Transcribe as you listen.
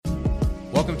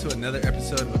Welcome to another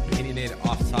episode of Opinionated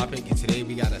Off Topic, and today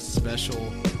we got a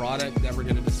special product that we're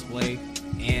going to display,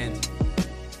 and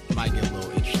it might get a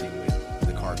little interesting with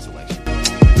the card selection.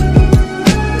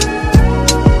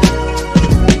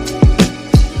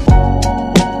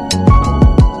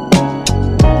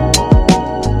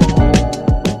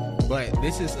 But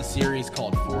this is a series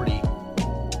called 40.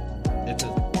 It's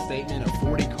a statement of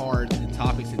 40 cards and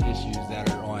topics and issues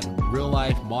that are on real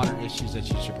life, modern issues that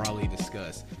you should probably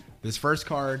discuss. This first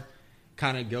card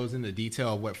kind of goes into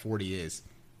detail of what 40 is.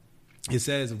 It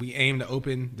says, we aim to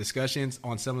open discussions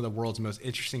on some of the world's most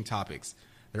interesting topics.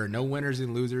 There are no winners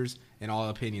and losers, and all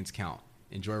opinions count.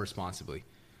 Enjoy responsibly.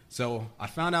 So I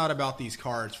found out about these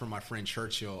cards from my friend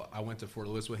Churchill. I went to Fort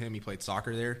Lewis with him. He played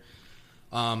soccer there.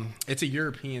 It's a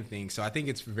European thing, so I think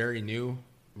it's very new.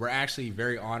 We're actually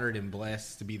very honored and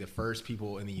blessed to be the first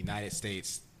people in the United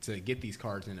States to get these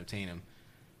cards and obtain them.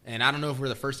 And I don't know if we're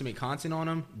the first to make content on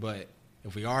them, but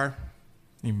if we are,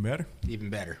 even better.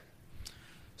 Even better.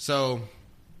 So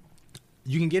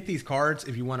you can get these cards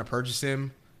if you want to purchase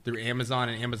them through Amazon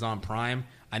and Amazon Prime.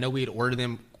 I know we had ordered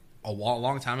them a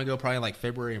long time ago, probably like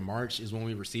February and March is when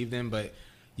we received them, but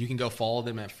you can go follow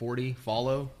them at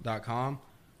 40follow.com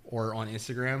or on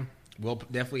Instagram. We'll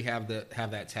definitely have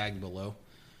that tagged below.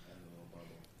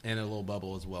 And a little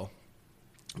bubble as well.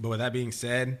 But with that being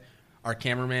said, our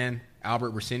cameraman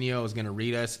Albert Brasenio is going to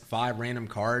read us 5 random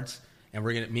cards, and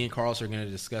me and Carlos are going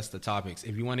to discuss the topics.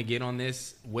 If you want to get on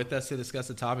this with us to discuss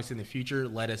the topics in the future,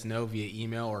 let us know via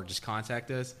email or just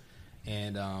contact us,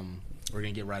 and we're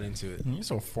going to get right into it. You're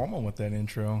so formal with that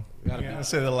intro. You got to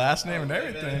say the last name and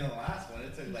everything. The last one,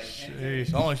 it took like 10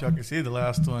 Jeez, only y'all can see the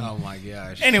last one. Oh my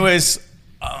gosh. Anyways,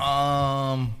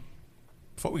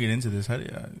 before we get into this,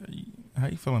 how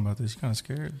you feeling about this? You kind of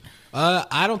scared?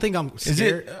 I don't think I'm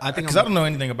scared. Because I don't know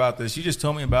anything about this. You just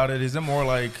told me about it. Is it more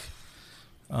like,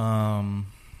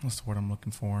 what's the word I'm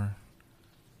looking for?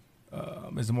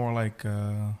 Is it more like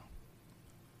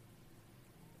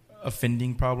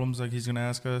offending problems? Like he's gonna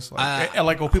ask us,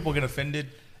 like will people get offended?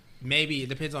 Maybe it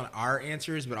depends on our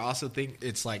answers, but I also think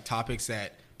it's like topics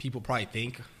that people probably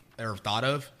think or have thought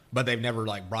of, but they've never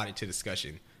like brought it to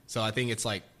discussion. So I think it's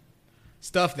like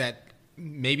stuff that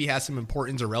maybe has some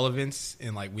importance or relevance,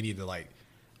 and like we need to like,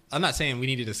 I'm not saying we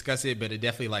need to discuss it, but it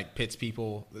definitely like pits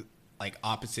people like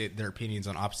opposite, their opinions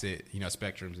on opposite,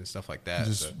 spectrums and stuff like that.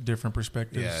 Just different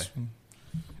perspectives.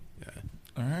 Yeah.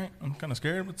 All right, I'm kind of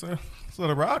scared. Let's let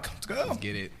it rock. Let's go. Let's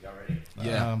get it. Y'all ready?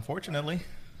 Yeah. Unfortunately.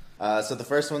 So the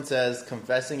first one says,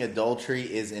 confessing adultery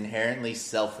is inherently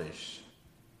selfish.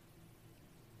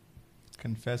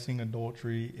 Confessing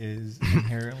adultery is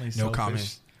inherently selfish. No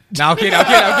comment. No, I'm kidding.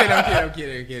 I'm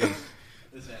kidding.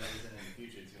 This man is in the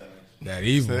future too much. That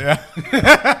evil.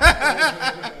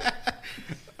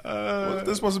 Wasn't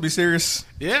this supposed to be serious?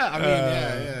 Yeah, I mean,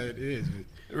 yeah, it is.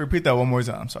 Repeat that one more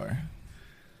time. I'm sorry.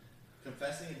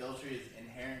 Confessing adultery is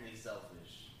inherently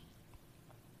selfish.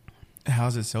 How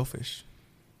is it selfish?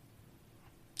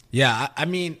 Yeah, I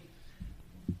mean,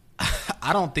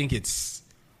 I don't think it's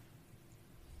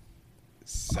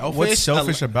selfish. What's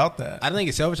selfish about that? I don't think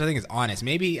it's selfish. I think it's honest.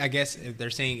 Maybe, I guess, if they're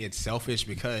saying it's selfish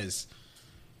because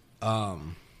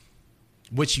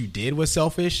what you did was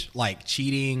selfish, like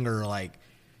cheating or like,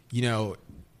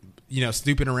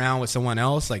 snooping around with someone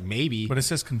else, like maybe. But it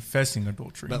says confessing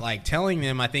adultery. But like telling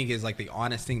them, I think, is like the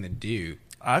honest thing to do.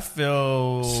 I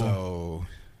feel so.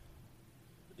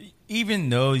 Even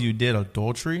though you did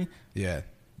adultery, Yeah.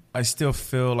 I still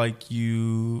feel like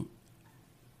you.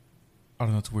 I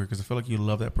don't know. It's weird because I feel like you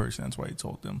love that person. That's why you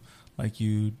told them. Like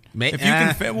you,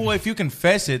 if you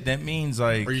confess it, that means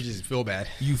like, or you just feel bad.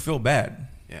 You feel bad.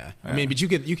 Yeah. I mean, but you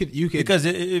could because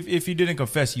if you didn't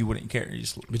confess, you wouldn't care.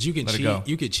 But you can let cheat. it go.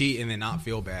 You could cheat and then not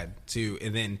feel bad too,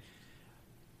 and then,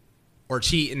 or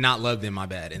cheat and not love them. My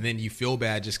bad, and then you feel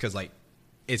bad just because like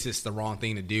it's just the wrong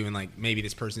thing to do, and like maybe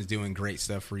this person's doing great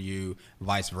stuff for you,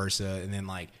 vice versa, and then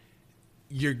like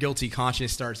your guilty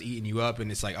conscience starts eating you up,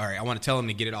 and it's like, all right, I want to tell them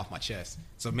to get it off my chest.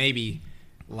 So maybe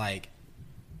like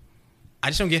I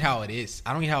just don't get how it is.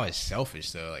 I don't get how it's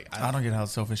selfish though. Like I don't get how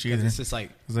it's selfish either. It's just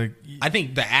like I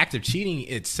think the act of cheating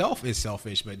itself is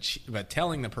selfish, but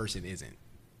telling the person isn't.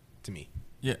 To me,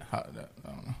 yeah, I don't know.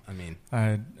 I mean,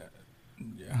 I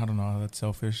don't know how that's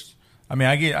selfish. I mean,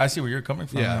 I see where you're coming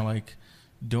from. Yeah. Now, like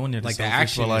doing it, like is the selfish,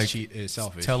 action but, like, is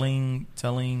selfish. Telling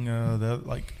the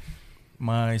like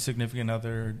my significant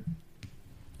other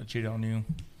cheated on you,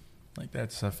 like I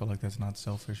feel like that's not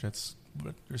selfish. That's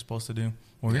what you're supposed to do.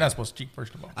 Well, you're not supposed to cheat,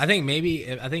 first of all. I think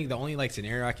the only like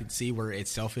scenario I could see where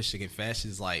it's selfish to confess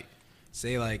is like,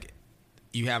 say like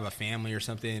you have a family or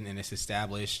something and it's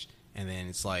established, and then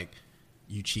it's like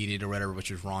you cheated or whatever, which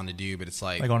was wrong to do, but it's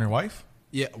Like on your wife?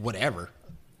 yeah, whatever.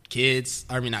 Kids,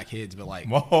 I mean not kids, but like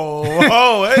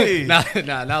Whoa, hey. not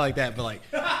like that, but like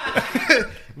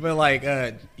but like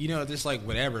just like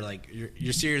whatever, like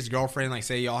your serious girlfriend, like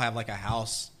say y'all have like a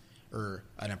house or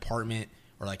an apartment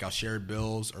or like y'all shared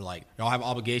bills or like y'all have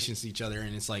obligations to each other,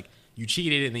 and it's like you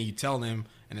cheated and then you tell them,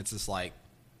 and it's just like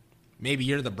maybe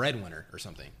you're the breadwinner or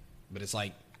something, but it's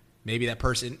like maybe that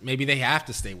person, maybe they have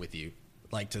to stay with you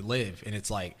like to live, and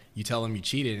it's like you tell them you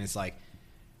cheated, and it's like,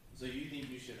 So you think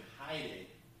you should hide it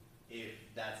if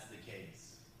that's the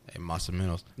case? hey,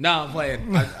 Masaminos. No, I'm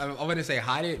playing. I wouldn't say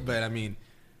hide it, but I mean,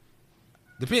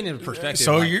 depending on perspective.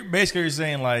 So like, you're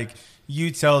saying like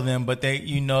you tell them, but they're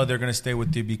gonna stay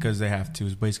with you because they have to.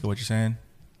 Is basically what you're saying.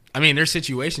 I mean, there's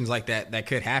situations like that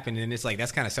could happen, and it's like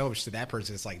that's kind of selfish to that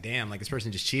person. It's like, damn, like this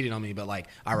person just cheated on me, but like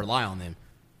I rely on them,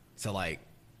 so like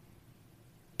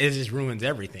it just ruins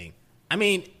everything. I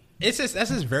mean, that's just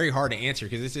very hard to answer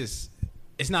because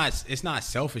it's not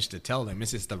selfish to tell them.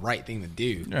 It's just the right thing to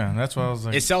do. Yeah, that's why I was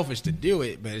like, It's selfish to do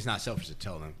it, but it's not selfish to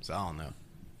tell them. So I don't know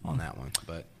on that one,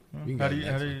 but we can go how to do the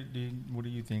you, next one. what do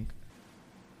you think?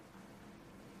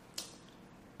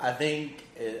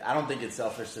 I don't think it's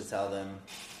selfish to tell them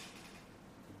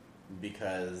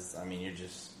because, I mean, you're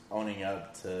just owning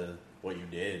up to what you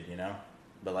did, you know?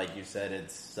 But like you said,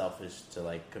 it's selfish to,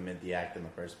 like, commit the act in the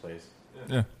first place.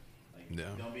 Yeah, Like, Yeah.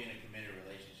 Don't be in a committed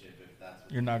relationship if that's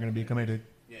what you're not gonna be committed.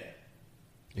 Yeah.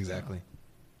 Exactly.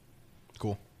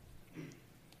 Cool.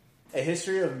 A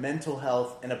history of mental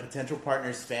health in a potential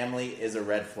partner's family is a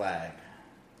red flag.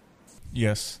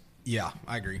 Yes, Yeah,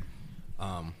 I agree.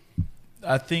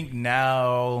 I think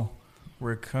now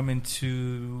we're coming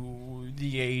to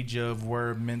the age of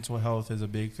where mental health is a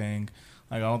big thing.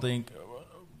 Like I don't think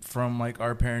from like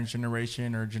our parents'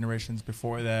 generation or generations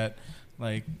before that,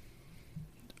 like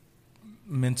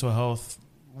mental health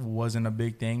wasn't a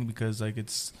big thing because like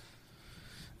it's,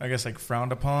 I guess, like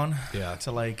frowned upon. Yeah.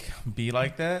 To like be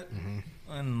like that, Mm-hmm.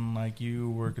 and like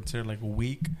you were considered like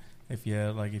weak if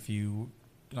you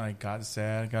like got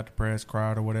sad, got depressed,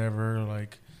 cried or whatever,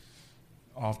 like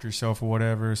off yourself or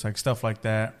whatever. It's like stuff like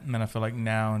that. And then I feel like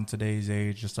now in today's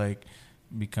age, it's like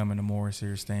becoming a more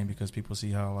serious thing because people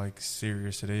see how like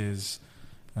serious it is.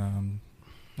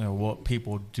 What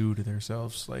people do to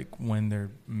themselves, like when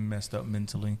they're messed up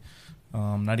mentally,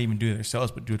 not even do to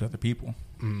themselves, but do to other people.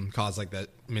 Cause like that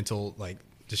mental like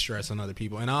distress on other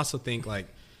people. And I also think like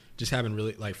just having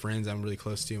really like friends I'm really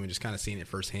close to and just kind of seeing it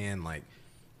firsthand, like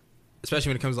especially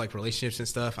when it comes to like relationships and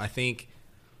stuff. I think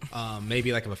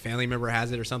maybe like if a family member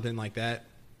has it or something like that,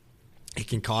 it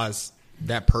can cause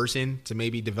that person to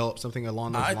maybe develop something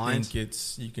along those lines. I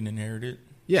think you can inherit it.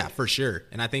 Yeah, for sure.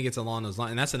 And I think it's along those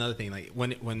lines. And that's another thing. Like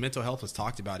when mental health was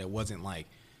talked about, it wasn't like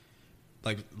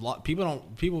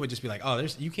people would just be like, oh,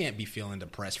 you can't be feeling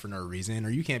depressed for no reason, or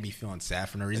you can't be feeling sad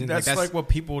for no reason. That's like what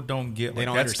people don't get. They Like,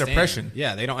 don't that's understand. depression.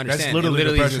 Yeah, they don't understand. That's literally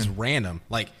It's depression. just random.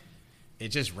 Like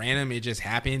it's just random. It just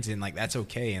happens, and like that's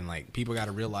okay. And like people got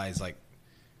to realize, like,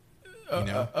 you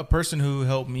know, A person who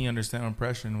helped me understand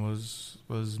depression was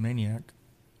Maniac.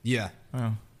 yeah,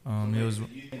 Oh, it was. Do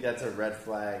you think that's a red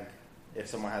flag if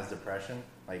someone has depression?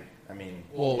 Like, I mean,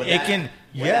 Well, would it that- can- would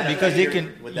yeah, that because affect it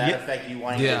can- Would that yeah. affect you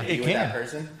wanting Yeah. to be It with that can.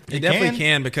 person? it It definitely can.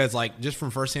 can because like just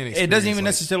from firsthand experience, It doesn't even like,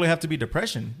 necessarily have to be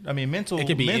depression. I mean, It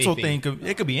could be mental anything. thing.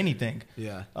 It could be anything.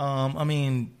 Yeah, I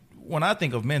mean, when I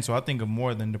think of mental, I think of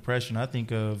more than depression. I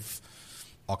think of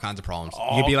all kinds of problems.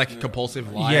 You could be like a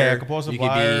compulsive liar. yeah, compulsive You could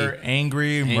liar, be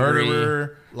angry, angry,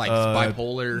 murderer, like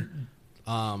bipolar,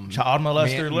 child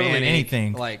molester, literally manic,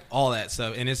 anything. like all that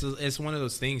stuff. And it's one of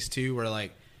those things too where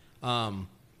like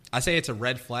I say it's a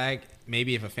red flag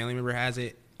maybe if a family member has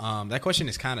it. That question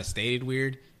is kind of stated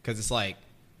weird because it's like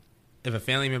if a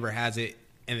family member has it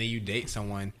and then you date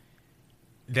someone,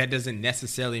 that doesn't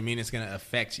necessarily mean it's going to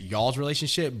affect y'all's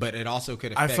relationship, but it also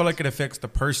could affect. I feel like it affects the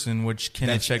person, which can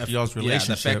affect y'all's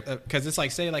relationship. Because it's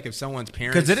like, say, like if someone's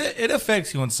parents. Because it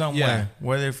affects you in some Yeah. way,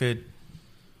 whether if it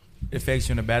affects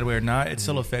you in a bad way or not, it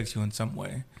still affects you in some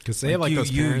way. 'Cause they have, like,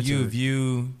 those parents you who-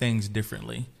 view things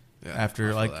differently. Yeah, After I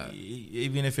feel like that.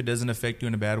 even if it doesn't affect you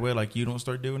in a bad way, like you don't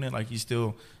start doing it, like you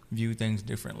still view things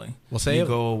differently. Well, say you if-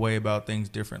 go away about things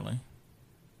differently.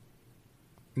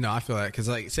 No, I feel that because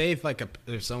like say if like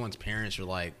if someone's parents are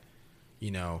like,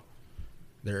 you know,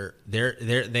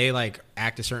 they like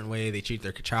act a certain way, they treat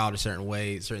their child a certain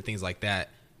way, certain things like that.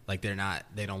 Like they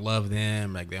don't love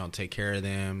them, like they don't take care of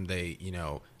them, they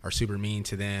are super mean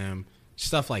to them,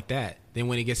 stuff like that. Then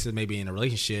when it gets to maybe in a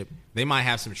relationship, they might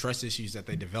have some trust issues that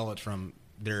they developed from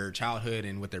their childhood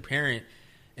and with their parent,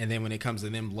 and then when it comes to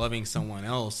them loving someone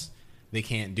else, they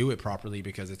can't do it properly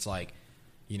because it's like,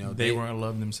 You know, they weren't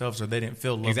loved themselves, or they didn't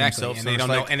feel loved exactly, themselves. and So they it's don't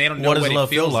like, know, and they don't know what what does it love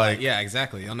feels feel like. Yeah,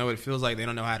 exactly. They don't know what it feels like. They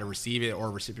don't know how to receive it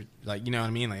or reciprocate. Like, you know what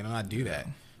I mean? Like, they don't know how to do that.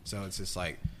 So it's just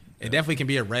like, it definitely can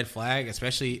be a red flag,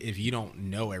 especially if you don't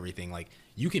know everything. Like,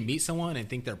 you can meet someone and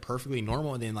think they're perfectly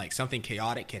normal, and then like something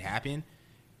chaotic could happen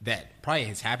that probably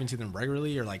has happened to them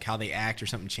regularly, or like how they act or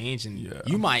something changed, and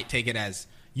you might take it as,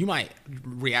 you might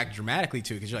react dramatically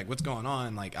to it because you're like, what's going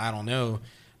on? Like, I don't know.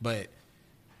 But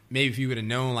maybe if you would have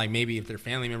known, like maybe if their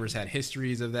family members had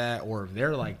histories of that, or if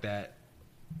they're like that,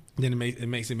 then it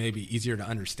makes it maybe easier to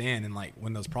understand. And like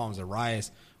when those problems arise,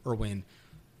 or when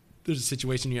there's a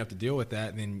situation you have to deal with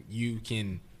that, then you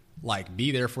can like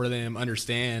be there for them,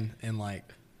 understand, and like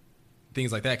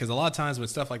things like that. Because a lot of times when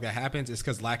stuff like that happens, it's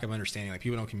because lack of understanding. Like,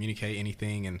 people don't communicate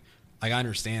anything, and like I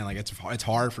understand, like it's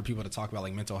hard for people to talk about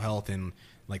like mental health and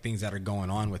like things that are going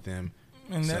on with them.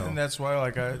 And, and that's why,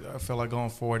 like, I feel like going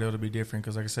forward it'll be different,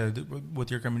 because like I said,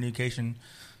 with your communication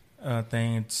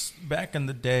thing, it's back in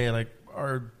the day, like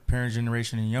our parent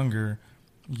generation and younger,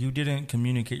 you didn't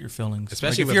communicate your feelings.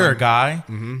 Especially like if you're a guy,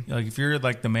 Mm-hmm. like if you're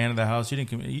like the man of the house, you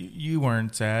didn't. You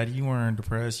weren't sad, you weren't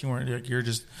depressed, you weren't. Like, you're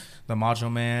just the macho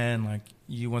man. Like,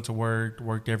 you went to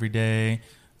worked every day,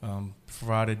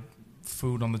 provided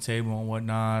food on the table and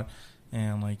whatnot.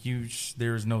 And like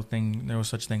there was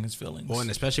such thing as feelings. Well,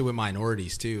 and especially with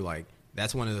minorities too, like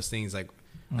that's one of those things. Like,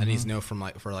 I need to know from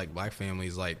like for like black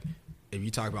families, like if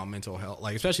you talk about mental health,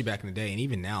 like especially back in the day, and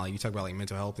even now, like you talk about like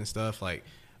mental health and stuff, like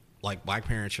black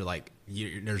parents are like,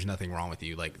 there's nothing wrong with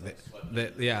you, like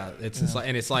it's like,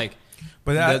 and it's like,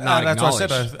 but that's what I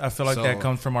said. I feel like that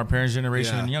comes from our parents'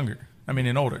 generation and younger. I mean,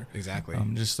 and older. Exactly.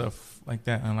 Just stuff like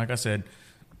that. And like I said,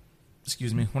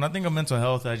 excuse me, when I think of mental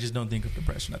health, I just don't think of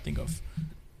depression. I think of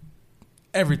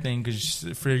everything, because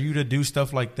for you to do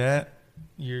stuff like that,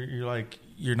 you're like,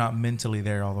 you're not mentally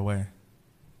there all the way.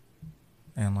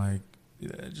 And like, I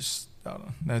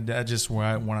don't know. That just when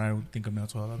I think of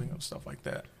mental health, I think of stuff like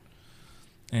that.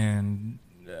 And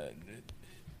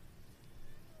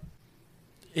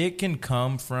it can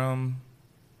come from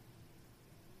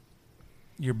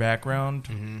your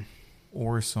background,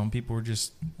 or some people are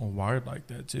just wired like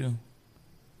that too.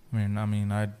 I mean,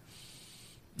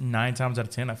 9 times out of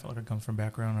 10, I feel like it comes from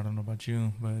background. I don't know about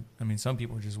you, but I mean, some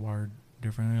people are just wired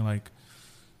differently. Like,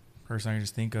 person I can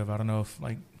just think of, I don't know if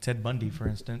like Ted Bundy, for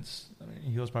instance. I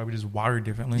mean, he was probably just wired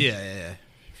differently. Yeah,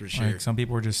 for sure. Like, some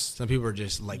people are just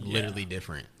like literally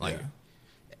different. Like,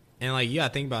 and like, I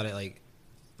think about it, like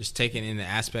just taking in the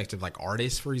aspect of like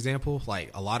artists, for example.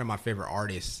 Like, a lot of my favorite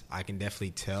artists, I can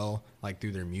definitely tell like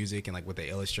through their music and like what they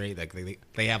illustrate. Like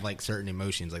they have like certain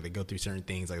emotions, like they go through certain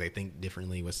things, like they think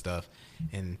differently with stuff,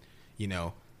 and you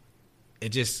know,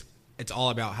 it's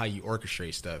all about how you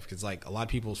orchestrate stuff. Because like a lot of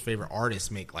people's favorite artists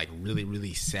make like really,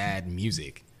 really sad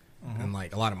music. And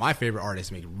like a lot of my favorite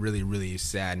artists make really, really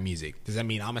sad music. Does that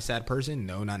mean I'm a sad person?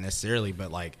 No, not necessarily.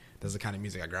 But like, that's the kind of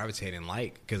music I gravitate and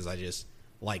like, because I just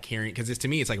like hearing, because to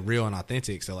me it's like real and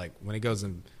authentic. So like when it goes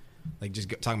and like just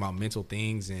talking about mental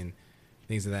things and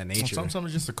things of that nature, sometimes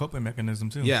it's just a coping mechanism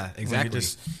too. Yeah, exactly. Like, it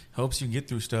just helps you get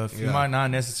through stuff. Yeah. You might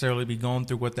not necessarily be going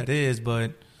through what that is,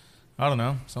 but I don't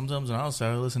know. Sometimes when I was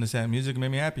sad, I listen to sad music, it made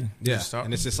me happy. Yeah,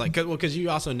 and it's just like, because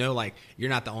you also know, like, you're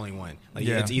not the only one. Like,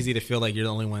 it's easy to feel like you're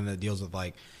the only one that deals with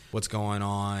like what's going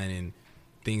on and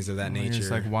things of that nature. It's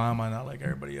like, why am I not like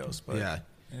everybody else? But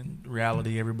in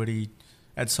reality, everybody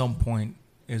at some point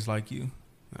is like you.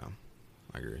 No,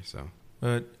 I agree. So,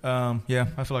 but yeah,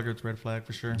 I feel like it's a red flag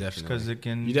for sure. Definitely, because it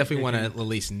can. You definitely want to at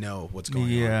least know what's going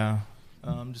on. Yeah,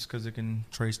 just because it can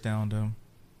trace down to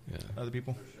other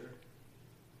people. For sure.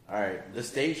 All right, the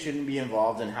state shouldn't be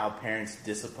involved in how parents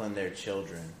discipline their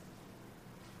children.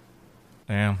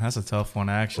 Damn, that's a tough one,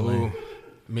 actually. Ooh.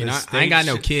 I mean, I ain't got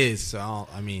no kids, so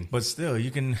but still, you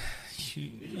can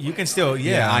still,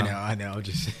 I know.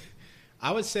 Just,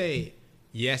 I would say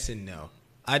yes and no.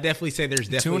 I definitely say there's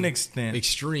definitely to an extent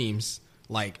extremes.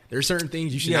 Like, there's certain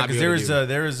things you should not be able to do.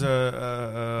 There is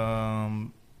a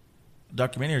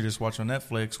documentary I just watched on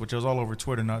Netflix, which was all over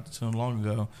Twitter not too long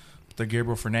ago. The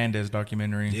Gabriel Fernandez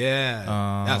documentary.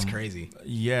 Yeah, that's crazy.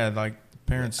 Yeah, like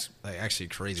parents, like actually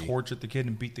crazy, tortured the kid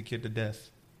and beat the kid to death.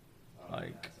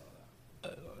 Like,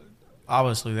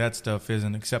 obviously that stuff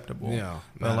isn't acceptable. Yeah,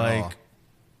 but like,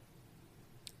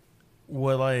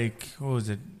 what was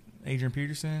it? Adrian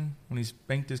Peterson when he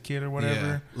spanked his kid or whatever.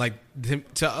 Yeah. Like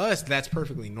to us, that's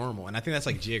perfectly normal, and I think that's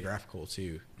like geographical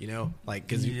too. You know, like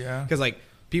because like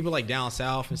people like down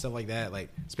south and stuff like that, like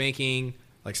spanking.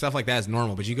 Like, stuff like that is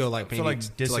normal, but you go, like, maybe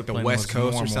to, like, the West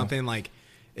Coast or something, like,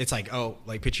 it's like, oh,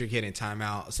 like, put your kid in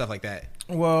timeout, stuff like that.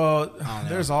 Well,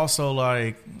 there's also,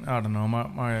 like, I don't know,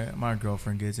 my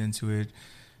girlfriend gets into it.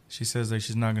 She says that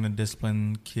she's not gonna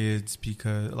discipline kids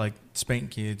because like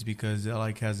spank kids because it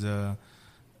like has a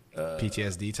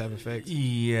PTSD type effect.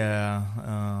 Yeah,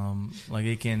 like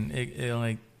it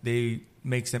like they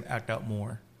makes them act out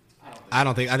more. I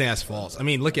think that's false. I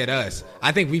mean, look at us.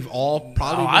 I think we've all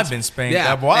probably. I've been spanked.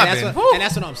 Yeah, Boy, and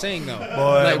that's what I'm saying though.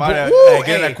 Boy, Like,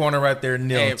 get in that corner right there,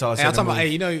 kneel. Hey, Until I and say I'm to talking about, move. hey,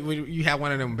 you know, when you have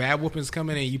one of them bad whoopings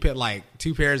coming in, you put like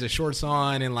 2 pairs of shorts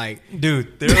on and like,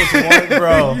 Dude, there was one,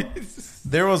 bro.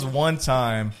 There was one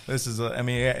time. This is, there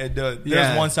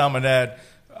was one time my dad.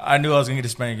 I knew I was gonna get a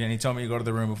spanking, and he told me to go to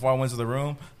the room. Before I went to the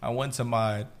room, I went to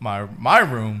my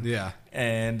room. Yeah.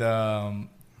 And I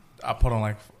put on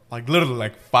like literally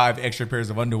like 5 extra pairs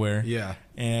of underwear. Yeah.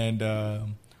 And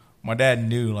my dad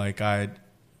knew like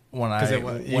when I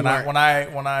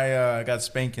got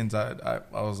spankings, I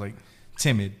was like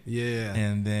timid. Yeah.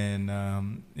 And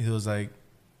then he was like,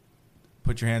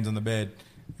 "Put your hands on the bed."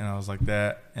 And I was like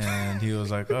that, and he was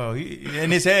like, "Oh,"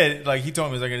 in his head, like he told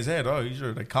me, he was like in his head, "Oh,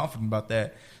 you're like confident about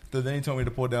that." So then he told me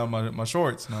to pull down my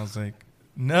shorts, and I was like,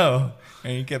 "No,"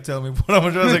 and he kept telling me to put on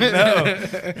my shorts. I was like, "No,"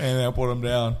 and then I pulled them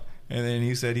down, and then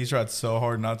he said he tried so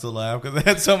hard not to laugh because I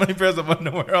had so many pairs of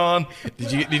underwear on.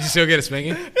 Did you still get a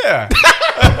spanking? Yeah,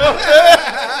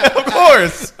 of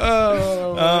course.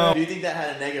 Do you think that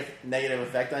had a negative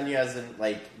effect on you as in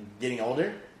like getting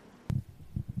older?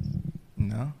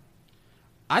 No.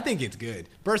 I think it's good.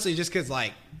 Personally, just because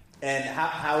like. And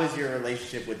how is your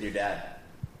relationship with your dad?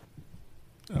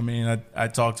 I mean, I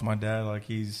talk to my dad like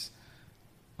he's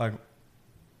like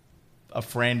a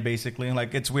friend, basically.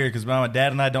 Like, it's weird because my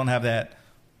dad and I don't have that.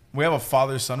 We have a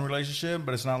father-son relationship,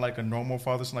 but it's not like a normal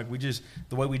father-son. Like,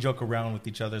 the way we joke around with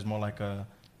each other is more like a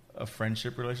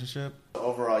friendship relationship.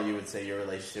 Overall, you would say your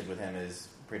relationship with him is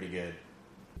pretty good.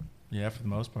 Yeah, for the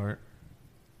most part.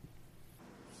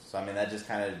 So, I mean, that just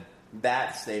kind of,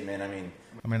 that statement, I mean,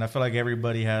 I feel like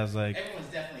everybody has like... everyone's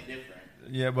definitely different.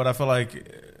 Yeah, but I feel like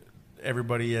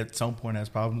everybody at some point has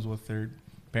problems with their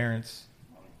parents.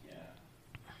 Yeah.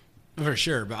 For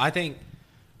sure, but I think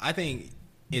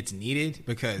it's needed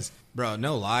because, bro,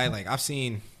 no lie, like I've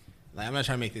seen, like I'm not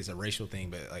trying to make this a racial thing,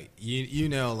 but like you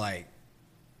know, like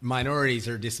minorities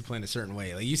are disciplined a certain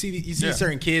way. Like you see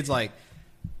certain kids like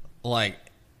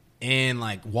in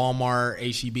like Walmart,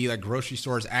 HEB, like grocery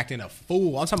stores acting a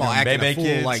fool. I'm talking about acting a fool,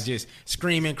 kids. like just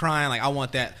screaming, crying, like I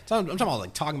want that. So I'm talking about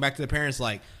like talking back to the parents,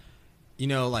 like, you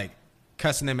know, like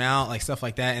cussing them out, like stuff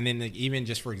like that. And then like, even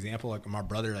just for example, like my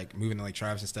brother, like moving to like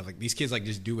Travis and stuff, like these kids like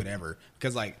just do whatever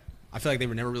because like I feel like they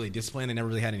were never really disciplined. They never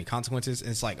really had any consequences.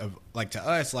 And it's like to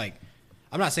us, like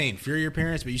I'm not saying fear your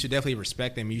parents, but you should definitely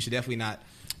respect them. You should definitely not.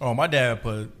 Oh, my dad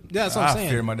put. Yeah, that's what I'm saying.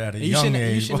 I fear my dad at a young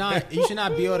age. You should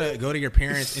not be able to go to your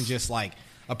parents and just like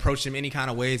approach them any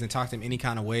kind of ways and talk to them any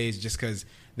kind of ways just because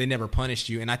they never punished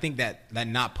you. And I think that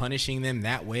not punishing them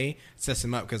that way sets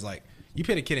them up because like you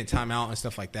put a kid in timeout and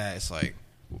stuff like that. It's like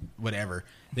whatever.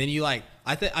 Then you like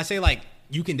I say like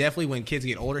you can definitely when kids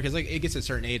get older because like it gets to a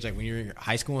certain age like when you're in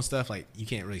high school and stuff like you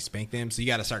can't really spank them, so you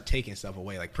got to start taking stuff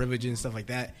away like privileges and stuff like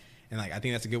that. And like I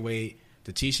think that's a good way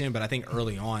to teach them. But I think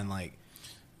early on like.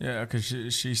 Yeah, because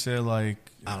she said like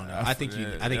I don't know. I think it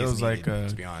it's was needed, like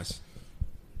to be honest.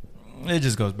 It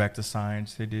just goes back to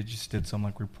science. They just did some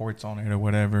like reports on it or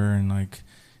whatever, and like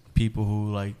people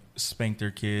who like spank their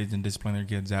kids and discipline their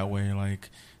kids that way, like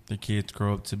their kids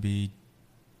grow up to be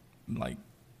like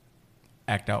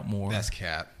act out more. That's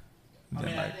cap. I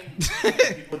mean, I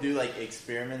think people do like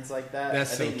experiments like that.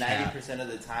 That's I think so cap. 90% of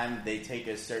the time they take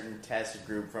a certain test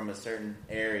group from a certain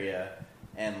area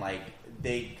and like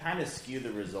they kind of skew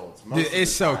the results. Dude,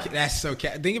 it's so that's so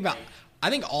cap. Think about. I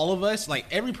think all of us, like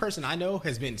every person I know,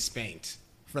 has been spanked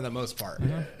for the most part,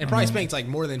 and probably spanked like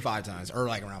more than 5 times or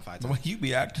like around 5 times. Well, you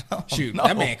be acting out. Shoot, No.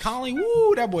 that man Conley,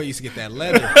 woo, that boy used to get that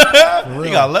leather.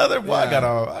 You got leather? Boy,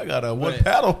 Yeah. I got a wood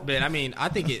paddle. But I mean, I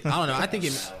think it. I don't know. I think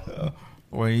it.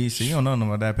 Well, you see, you don't know nothing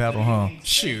about that paddle, huh?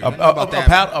 Shoot, A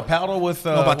paddle with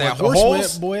about that with horse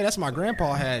holes? whip, boy. That's my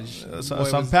grandpa had.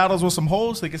 Some paddles with some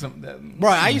holes. They get some. Bro,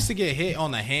 I used to get hit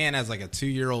on the hand as like a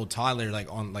 2-year-old toddler,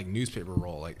 like on like newspaper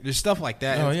roll, like there's stuff like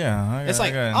that. Oh yeah,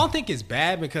 I don't think it's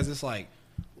bad because it's like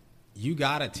you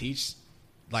gotta teach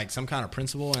like some kind of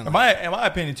principle. And in my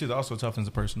opinion too, that also toughens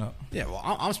a person up. yeah, well,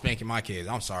 I'm spanking my kids.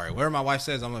 I'm sorry. Whatever my wife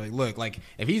says, I'm like, look, like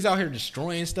if he's out here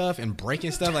destroying stuff and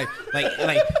breaking stuff, like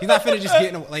he's not finna just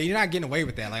getting like you're not getting away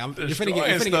with that. Like you're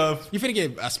finna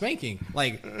get a spanking.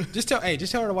 Like just tell her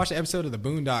to watch the episode of the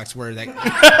Boondocks where that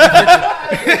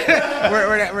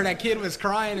where that kid was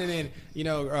crying and then you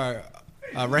know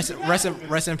rest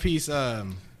in peace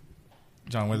John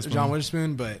Witherspoon. John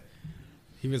Witherspoon, but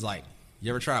he was like You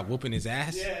ever try whooping his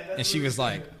ass? Yeah, that's and she what was he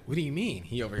like, said. "What do you mean?"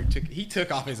 He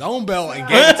took off his own belt and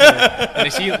gave it to her.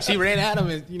 And then she ran at him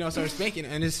and started spanking.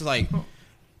 And it's like,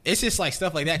 it's just like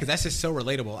stuff like that because that's just so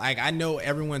relatable. Like I know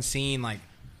everyone's seen like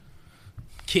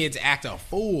kids act a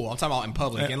fool. I'm talking about in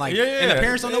public and like and the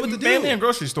parents don't know what to do. Mainly in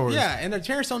grocery stores. Yeah, and the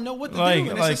parents don't know what to Like do.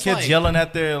 And it's like just kids yelling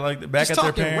at their back just at their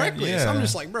talking parents. reckless. Yeah. I'm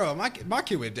just like, bro, my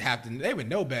kid would have to. They would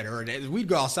know better. Or we'd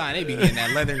go outside, and they'd be getting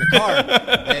that leather in the car.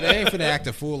 And they ain't finna act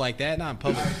a fool like that. Not in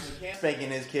public. Spanking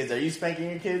his kids. Are you spanking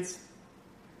your kids?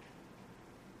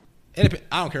 I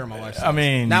don't care what my wife says. I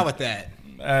mean, not with that.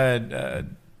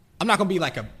 I'm not gonna be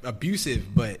like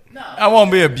abusive, but I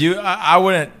won't be abused. I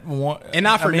wouldn't want. and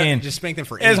not for I mean, just spank them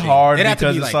for it's anything. hard It'd have to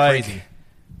because be it's like like crazy.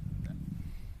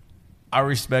 I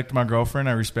respect my girlfriend.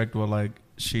 I respect what like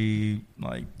she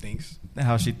like Thanks.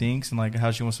 how she thinks and like how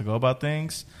she wants to go about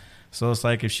things. So it's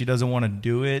like if she doesn't want to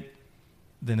do it,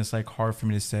 then it's like hard for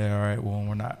me to say, all right, well,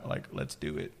 we're not like let's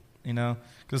do it, you know?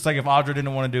 Because it's like if Audra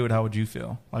didn't want to do it, how would you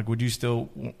feel? Like would you still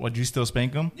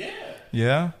spank them? Yeah,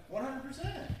 Yeah.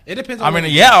 100%. It depends. I on mean,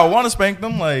 what yeah, I want to spank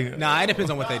them. Like Nah, it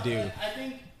depends on what they do.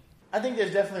 I think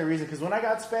there's definitely a reason because when I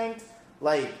got spanked,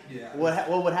 like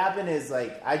what would happen is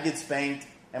like I get spanked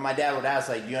and my dad would ask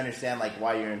like, "Do you understand like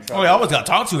why you're in trouble?" oh, yeah, I always got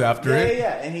talked to after it.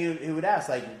 Yeah, and he would ask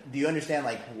like, "Do you understand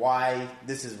like why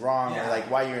this is wrong or like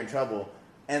why you're in trouble?"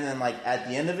 And then like at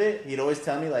the end of it, he'd always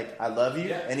tell me like, "I love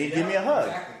you," and he'd give me a hug.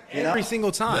 Exactly. You know, Every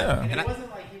single time. Yeah. And it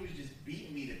wasn't like he was just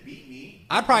beating me to beat me.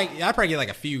 I'd probably get like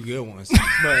a few good ones, but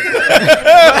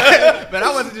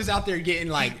I wasn't just out there getting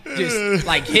like just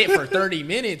like hit for 30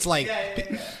 minutes. Like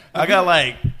I got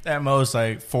like at most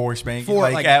like 4 spankings. four,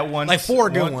 like at once, like 4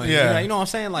 good ones. Yeah, You know what I'm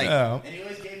saying? Like yeah. And he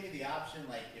always gave me the option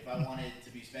like if I wanted to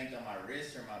be spanked on my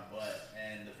wrist or my butt.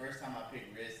 And the first time I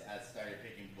picked wrist, I started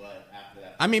picking butt after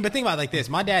that. I mean, but think about it like this.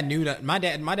 My dad knew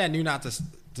not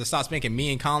to stop spanking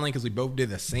me and Colin because we both did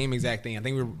the same exact thing. I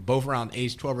think we were both around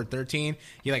age 12 or 13.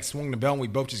 He like swung the belt and we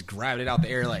both just grabbed it out the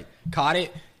air, like caught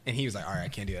it, and he was like, "All right, I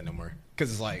can't do that no more."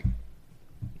 Because it's like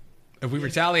if we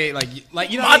retaliate,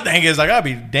 like you know, My thing is like I'd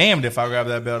be damned if I grabbed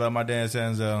that belt out of my dad's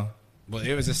hands though. well,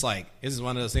 it was just like this is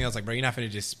one of those things. I was like, bro, you're not gonna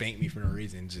just spank me for no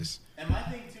reason. Just And my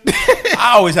thing too.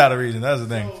 I always had a reason. That's the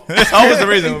thing. That's always the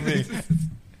reason with me.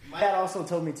 My dad also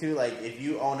told me too, like if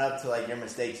you own up to like your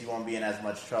mistakes, you won't be in as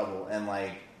much trouble. And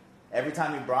like every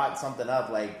time he brought something up,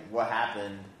 like what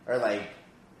happened, or like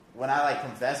when I like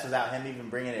confessed without him even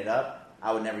bringing it up,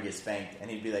 I would never get spanked. And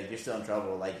he'd be like, "You're still in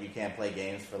trouble. Like you can't play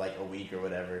games for like a week or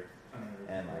whatever."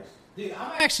 And like, dude,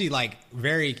 I'm actually like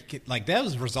very like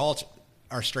those results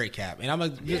are straight cap, and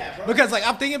I'm Yeah, bro. because like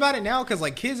I'm thinking about it now because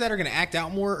like kids that are gonna act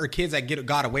out more or kids that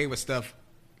got away with stuff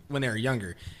when they were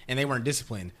younger and they weren't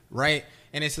disciplined, right?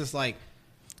 And it's just like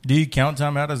Do you count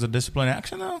timeout as a discipline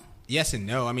action though? yes and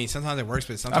no. I mean, sometimes it works,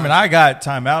 but I sometimes mean, I got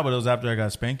timeout, but it was after I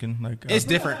got spanking. Like it's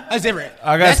different. It's different.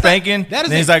 I got That's spanking. that is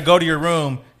then he's it. like, "Go to your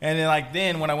room." And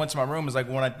then when I went to my room, it's like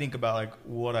when I think about like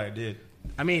what I did,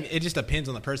 I mean, it just depends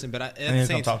on the person, but at and the he'll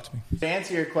same come talk to me. to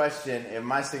answer your question, if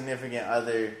my significant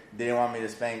other didn't want me to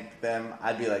spank them,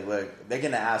 I'd be like, "Look, they're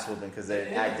getting ass whooping because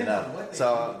they're acting up."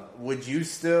 So would you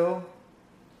still?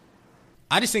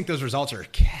 I just think those results are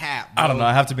cap. Bro. I don't know.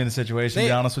 I have to be in the situation. To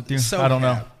be honest with you, so I don't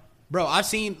know. cap. Bro, I've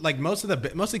seen like most of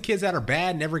the kids that are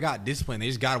bad never got disciplined. They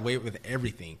just got away with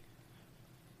everything.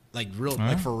 Like real,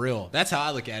 like for real. That's how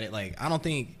I look at it. Like I don't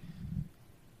think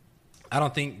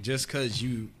just because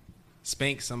you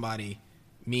spank somebody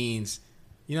means,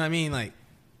 you know what I mean? Like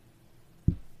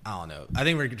I don't know. I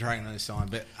think we're trying on this on,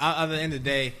 but at the end of the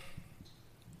day,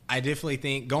 I definitely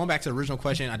think going back to the original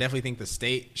question, I definitely think the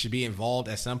state should be involved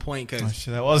at some point because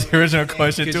That was the original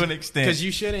question to an extent. because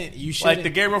you shouldn't like the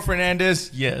Gabriel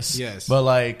Fernandez, yes, but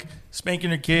like spanking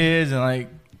your kids and like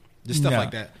just stuff no.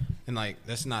 like that, and like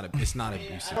it's not I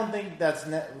abusive. don't think that's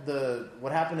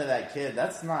what happened to that kid.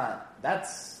 That's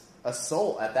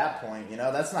assault at that point. You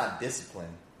know, that's not discipline.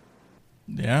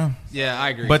 Yeah, Yeah, I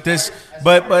agree. but there's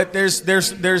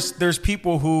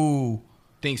people who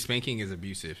think spanking is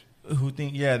abusive.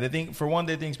 think they think for one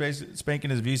they think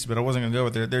spanking is abusive, but I wasn't gonna go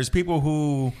with it. There's people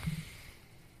who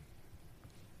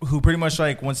pretty much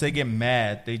like once they get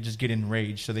mad they just get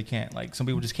enraged, so they can't like some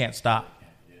people just can't stop.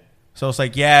 So it's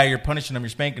like you're punishing them, you're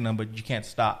spanking them, but you can't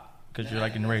stop because you're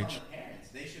like enraged.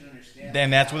 They should understand. Then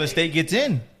that's where the state gets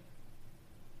in.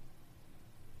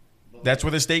 That's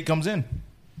where the state comes in.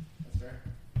 That's fair.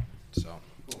 So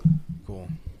cool.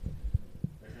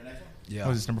 Ready for the next one? Yeah.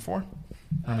 What is this, number 4?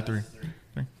 Number 3? This is 3.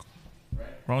 Right?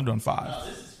 We're only doing 5. No,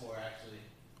 this is 4 actually.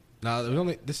 No,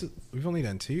 we've only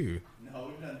done 2. No,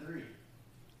 we've done 3.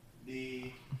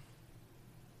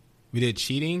 We did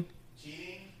cheating.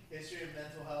 Cheating, history of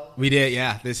mental health. We did,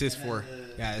 yeah. This is And then 4.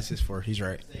 Yeah, this is for. He's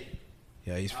right.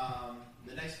 Yeah, he's.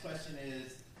 The next question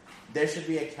is: there should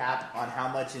be a cap on how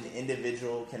much an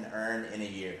individual can earn in a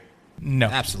year. No.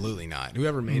 Absolutely not.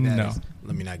 Whoever made that, No.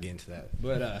 let me not get into that.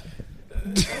 But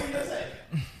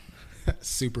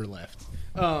super left.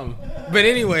 But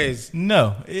anyways,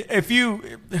 No. I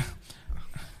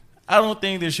don't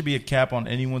think there should be a cap on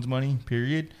anyone's money,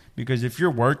 period. Because if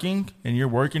you're working and you're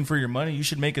working for your money, you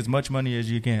should make as much money as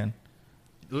you can.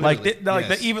 literally,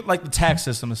 yes. Even the tax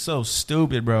system is so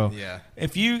stupid, bro. Yeah.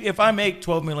 If I make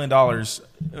 $12 million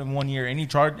in 1 year and you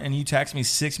tax me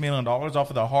 $6 million off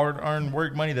of the hard earned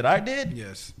work money that I did,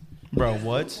 Yes. bro, There's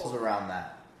what? loopholes around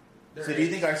that. So do you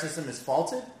think our system is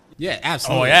faulted? Yeah,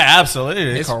 absolutely. Oh yeah,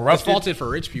 absolutely. It's Corrupted. faulted for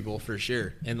rich people for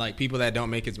sure, and like people that don't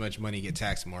make as much money get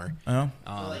taxed more.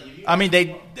 I mean,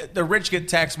 the rich get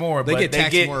taxed more. They but get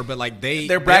taxed more, but like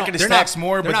their bracket is taxed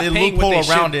more, but they loophole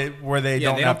around it where they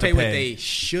don't have to pay what they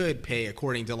should pay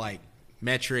according to like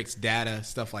metrics, data,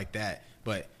 stuff like that.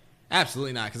 But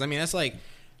absolutely not, because I mean that's like,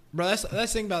 bro, that's the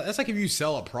thing about that's like if you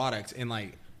sell a product and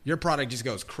like your product just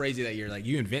goes crazy that year, like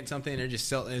you invent something and it just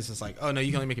sell, and it's just like, oh no,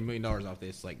 you can only make $1 million off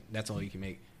this, like that's all you can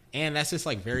make, and that's just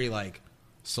like very like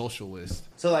socialist.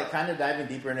 So, like, kind of diving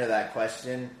deeper into that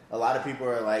question, a lot of people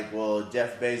are like, well,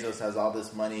 Jeff Bezos has all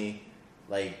this money,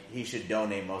 like, he should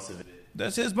donate most of it.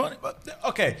 That's his money. But,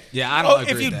 okay. Yeah, I don't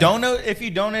agree if you with that. if you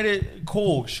donate it,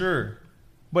 cool, sure.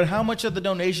 But how much of the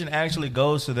donation actually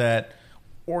goes to that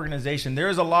organization?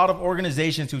 There's a lot of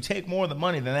organizations who take more of the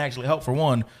money than they actually help, for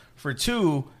one. For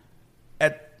two,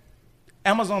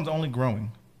 Amazon's only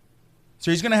growing. So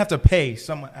he's going to have to pay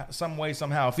some way,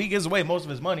 somehow. If he gives away most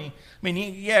of his money, I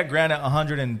mean, granted,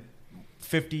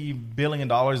 $150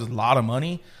 billion is a lot of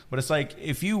money. But it's like,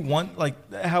 if you want,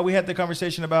 like how we had the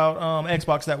conversation about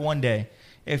Xbox that one day.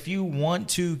 If you want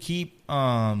to keep...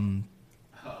 Trying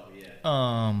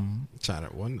to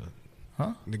wonder.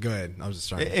 Huh? Go ahead. I was just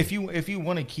trying. If you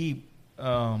want to keep...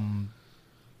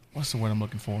 what's the word I'm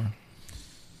looking for?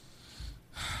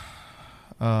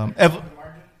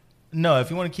 No, if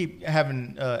you want to keep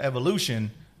having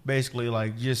evolution, basically,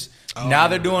 like just now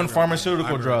they're doing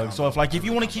pharmaceutical drugs. So if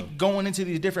you want to keep going into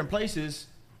these different places,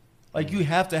 like you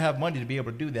have to have money to be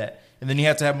able to do that, and then you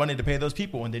have to have money to pay those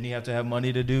people, and then you have to have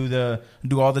money to do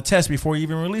all the tests before you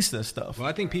even release this stuff. Well,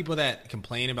 I think people that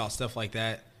complain about stuff like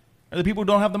that are the people who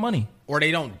don't have the money, or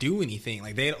they don't do anything.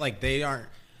 Like they aren't.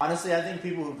 Honestly, I think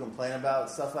people who complain about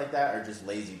stuff like that are just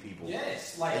lazy people.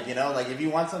 Yes, like you know, like if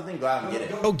you want something, go out and get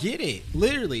it. Go get it,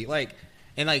 literally. Like,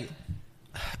 and like,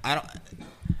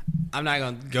 I'm not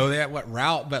gonna go that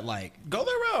route, but like, go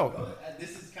that route.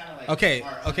 This is kind of like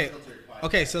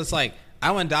okay. So it's like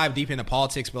I want to dive deep into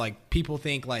politics, but like people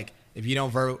think like if you don't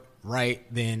vote right,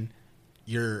 then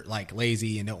you're like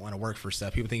lazy and don't want to work for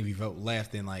stuff. People think if you vote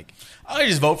left, then like I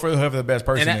just vote for whoever the best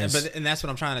person is. And that's what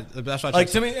I'm trying to. That's what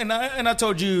like to me. And I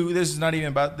told you this is not even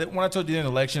about that. When I told you in the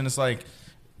election, it's like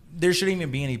there shouldn't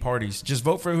even be any parties. Just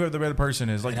vote for whoever the better person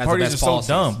is. Like parties are so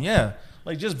dumb. Yeah.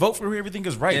 Like just vote for who everything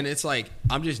is right. And it's like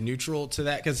I'm just neutral to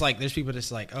that because like there's people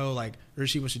just like, oh, like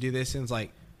rich people should do this, and it's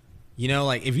like, you know,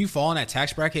 like if you fall in that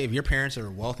tax bracket, if your parents are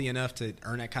wealthy enough to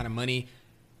earn that kind of money,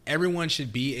 everyone should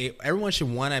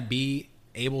want to be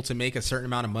able to make a certain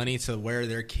amount of money to where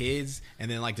their kids and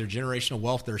then like their generational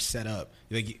wealth, they're set up.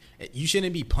 Like you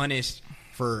shouldn't be punished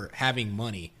for having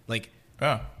money. Like,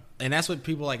 and that's what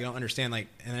people like don't understand. Like,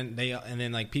 and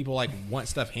then like people like want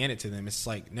stuff handed to them. It's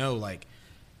like, no, like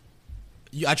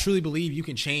I truly believe you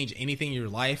can change anything in your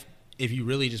life if you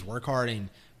really just work hard and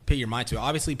put your mind to it.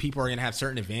 Obviously people are going to have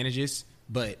certain advantages,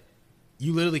 but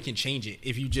you literally can change it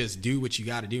if you just do what you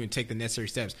got to do and take the necessary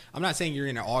steps. I'm not saying you're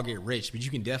going to all get rich, but you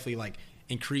can definitely like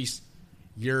increase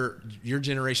your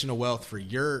generational wealth for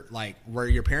your like where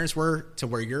your parents were to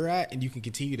where you're at, and you can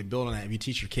continue to build on that if you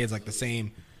teach your kids like the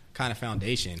same kind of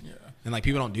foundation. Yeah. And like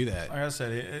people don't do that. Like I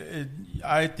said,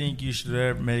 I think you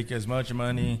should make as much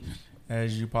money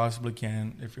as you possibly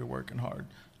can if you're working hard.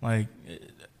 Like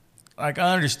I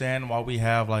understand why we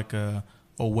have like a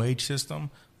wage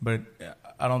system, but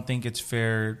I don't think it's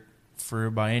fair for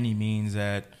by any means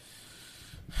that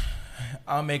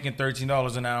I'm making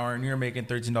 $13 an hour and you're making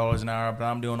 $13 an hour, but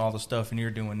I'm doing all the stuff and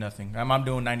you're doing nothing. I'm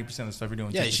doing 90% of the stuff, you're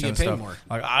doing 10% you should get of the paid stuff. more.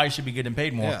 Like I should be getting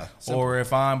paid more. Yeah, or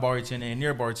if I'm bartending and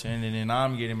you're bartending and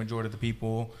I'm getting majority of the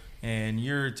people and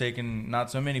you're taking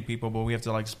not so many people, but we have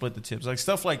to like split the tips, like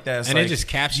stuff like that. It's and like, it just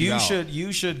caps you out.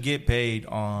 You should get paid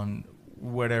on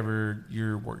whatever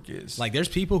your work is. Like there's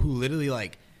people who literally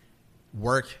like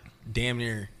work damn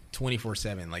near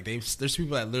 24/7. Like there's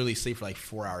people that literally sleep for like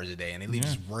 4 hours a day, and they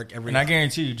just work every. And I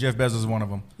guarantee you, Jeff Bezos is one of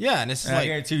them. Yeah, and it's And I like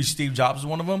guarantee you, Steve Jobs is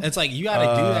one of them. it's like you got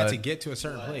to do that to get to a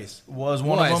certain place. Was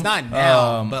one of them. It's not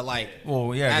now, but like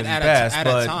well, yeah, at, because at, he's passed. at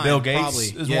But a time, Bill Gates probably.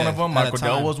 is Yeah, one of them. at a Michael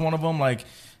Dell time. was one of them. Like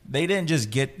they didn't just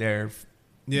get there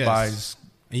Yes. by.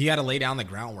 And you got to lay down the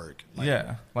groundwork. Like,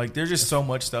 Yeah, like there's just so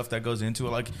much stuff that goes into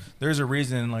it. Like there's a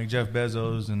reason like Jeff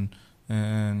Bezos and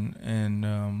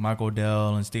Michael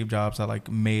Dell and Steve Jobs that like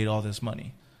made all this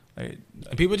money. Like,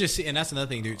 and people just see, and that's another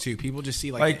thing, dude. Too, people just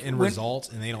see like Like, the end when- results,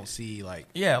 and they don't see like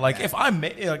yeah, like if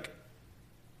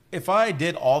if I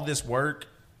did all this work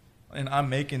and I'm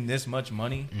making this much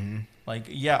money, like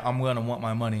yeah, I'm gonna want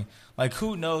my money. Like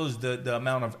who knows the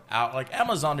amount of like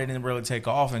Amazon didn't really take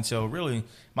off until really,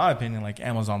 my opinion, like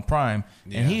Amazon Prime,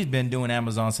 Yeah. and he's been doing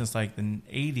Amazon since like the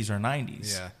 80s or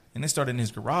 90s. Yeah. And they started in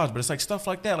his garage, but it's like stuff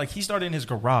like that. Like he started in his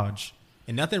garage.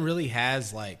 And nothing really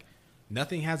has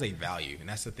nothing has a value, and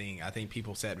that's the thing. I think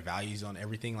people set values on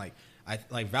everything. Like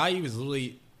value is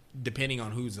literally depending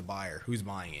on who's the buyer, who's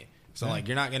buying it. So like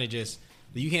you're not gonna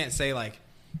you can't say like,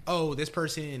 oh, this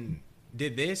person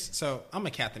did this, so I'm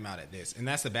gonna cap them out at this, and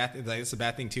that's the bad. Like it's a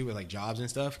bad thing too with like jobs and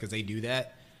stuff because they do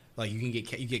that. Like you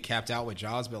get capped out with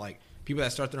jobs, but like people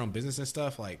that start their own business and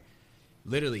stuff, like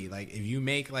literally, like if you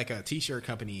make like a t-shirt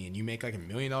company and you make like $1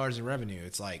 million in revenue,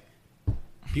 it's like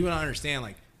people don't understand.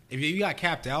 Like if you got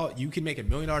capped out, you can make $1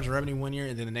 million in revenue one year,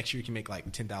 and then the next year you can make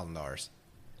like $10,000.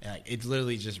 Like it's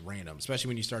literally just random, especially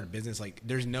when you start a business. Like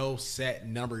there's no set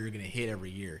number you're gonna hit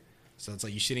every year, so it's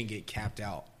like you shouldn't get capped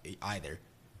out either.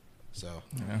 So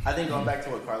I think going back to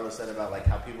what Carlos said about like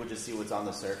how people just see what's on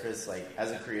the surface, like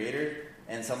as a creator,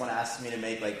 and someone asks me to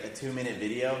make like a 2-minute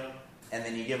video, and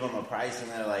then you give them a price, and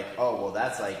they're like, oh, well,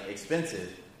 that's like expensive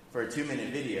for a 2-minute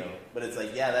video. But it's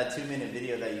like, yeah, that 2-minute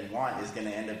video that you want is going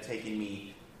to end up taking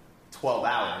me 12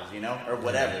 hours, you know, or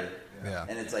whatever. Yeah.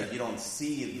 And it's like you don't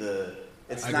see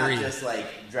it's I not agree. just like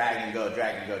drag and go,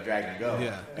 drag and go, drag and go.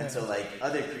 Yeah. And so like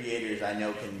other creators I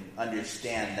know can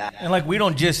understand that. And like we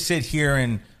don't just sit here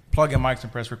and plug in mics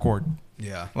and press record.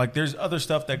 yeah, Like there's other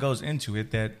stuff that goes into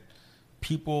it that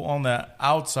people on the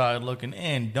outside looking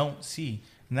in don't see.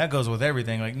 And that goes with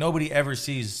everything. Like nobody ever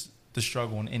sees the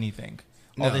struggle in anything.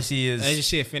 All No. they see is they just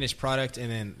see a finished product,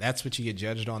 and then that's what you get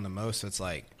judged on the most. So it's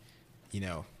like, you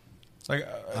know, it's like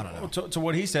I don't know. to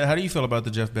what he said. How do you feel about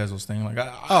the Jeff Bezos thing? Like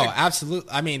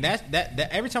absolutely. I mean, that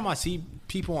every time I see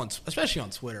people on, especially on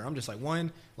Twitter, I'm just like,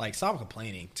 one, like stop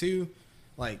complaining. Two,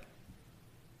 like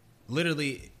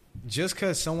literally, just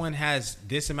because someone has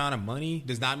this amount of money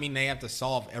does not mean they have to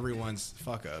solve everyone's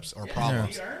fuck ups or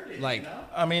problems. He earned it, Like, you know?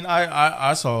 I mean,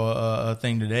 I saw a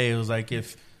thing today. It was like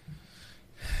if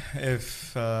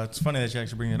it's funny that you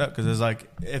actually bring it up because it's like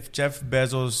if Jeff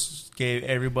Bezos gave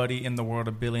everybody in the world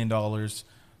 $1 billion,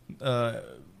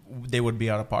 they would be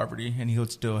out of poverty, and he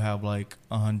would still have like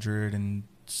 100 and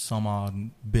some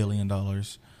odd billion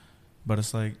dollars. But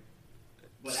it's like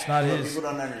But it's not actually, what his.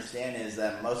 people don't understand is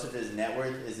that most of his net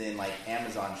worth is in like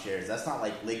Amazon shares. That's not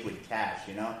like liquid cash,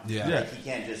 you know? Yeah. Yeah. Like he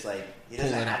can't just like he Pull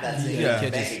doesn't it have out. that sitting Yeah. in his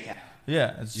Can't bank just- account.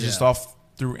 Yeah, it's just Yeah. off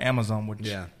through Amazon, which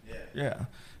yeah,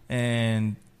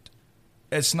 and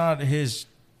it's not his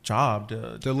job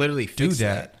to literally do fix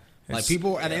that. Like It's-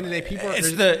 people at the end of the day, people.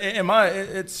 It's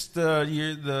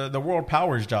there's- the world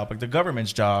power's job, like the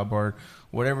government's job or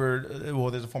whatever. Well,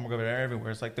 there's a form of government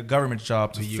everywhere. It's like the government's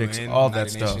job to The fix UN, all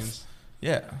that United stuff. Nations.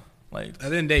 Yeah, like At the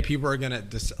end of the day, people are gonna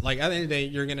like. At the end of the day,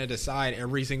 you're gonna decide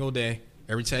every single day.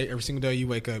 Every single day you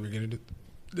wake up, you're gonna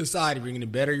decide if you're gonna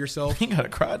better yourself. you gotta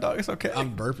cry, dog. It's okay.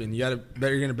 I'm burping. You're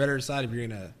gonna better decide if you're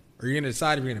gonna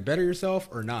decide if you're gonna better yourself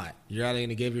or not. You're either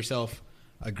gonna give yourself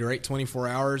a great 24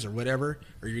 hours or whatever,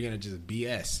 or you're gonna just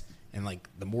BS. And like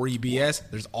the more you BS,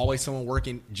 there's always someone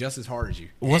working just as hard as you.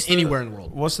 Anywhere in the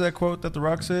world. What's that quote that The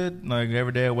Rock said? Like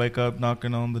every day I wake up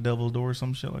knocking on the devil's door, or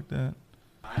some shit like that.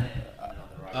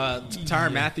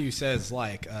 Tyrann Matthew says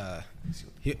like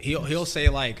he'll say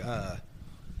like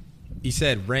he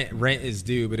said rent is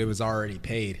due, but it was already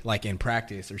paid, like in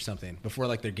practice or something before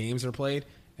like their games are played,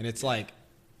 and it's like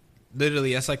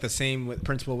literally that's like the same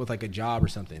principle with like a job or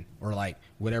something or like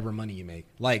whatever money you make.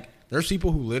 Like there's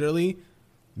people who literally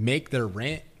make their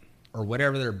rent or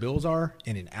whatever their bills are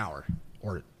in an hour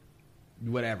or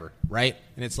whatever, right?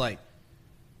 And it's like,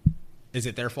 is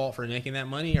it their fault for making that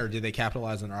money or did they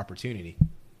capitalize on their opportunity?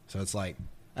 So it's like,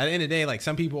 at the end of the day, like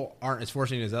some people aren't as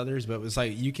fortunate as others, but it's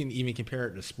like you can even compare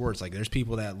it to sports. Like there's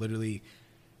people that literally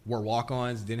were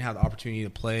walk-ons, didn't have the opportunity to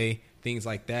play, things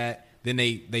like that. Then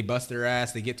they bust their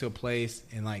ass, they get to a place,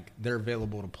 and like they're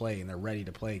available to play and they're ready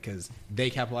to play because they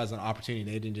capitalized on opportunity.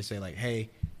 They didn't just say like, hey,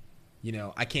 you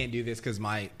know, I can't do this because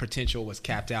my potential was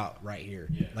capped out right here.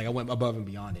 Yeah. Like I went above and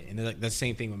beyond it. And like the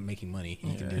same thing with making money.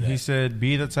 You can do that. He said,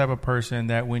 be the type of person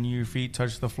that when your feet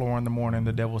touch the floor in the morning,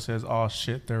 the devil says, oh,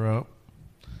 shit, they're up.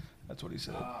 That's what he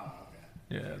said. Oh,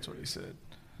 okay. Yeah, that's what he said.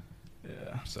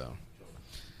 Yeah. So.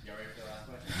 You ready for the last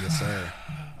question? Yes, sir.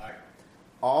 All right.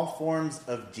 All forms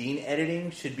of gene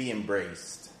editing should be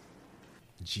embraced.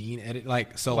 Gene edit,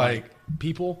 like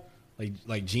people,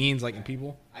 like genes, like in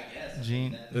people. I guess.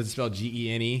 Gene. It's spelled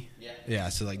Gene. Yeah. Yeah.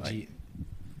 So like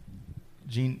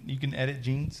Gene. You can edit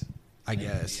genes. I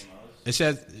guess it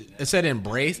said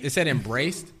embrace. It said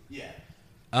embraced. Yeah.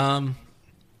 No.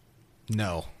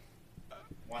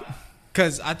 Why not?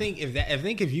 Because I think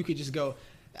if you could just go,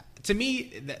 to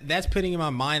me that's putting in my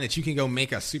mind that you can go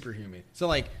make a superhuman. So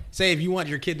like, say if you want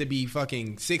your kid to be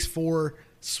fucking 6'4",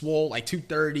 swole, like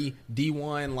 230,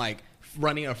 D1, like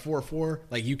running a 4.4,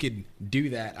 like you could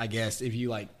do that. I guess if you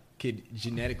like could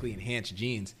genetically enhance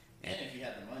genes. And if you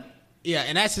have the money. Yeah,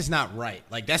 and that's just not right.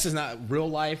 Like that's just not real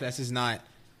life. That's just not.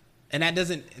 And that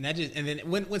doesn't. And then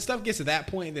when stuff gets to that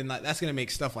point, then like, that's gonna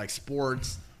make stuff like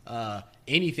sports.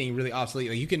 Anything really obsolete.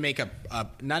 Like you can make a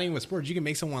not even with sports, you can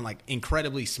make someone like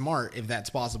incredibly smart if that's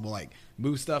possible, like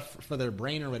move stuff for their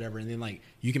brain or whatever, and then like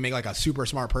you can make like a super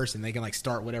smart person. They can like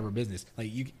start whatever business.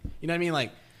 Like you know what I mean?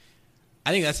 Like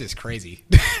I think that's just crazy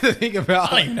to think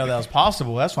about. I didn't even know that was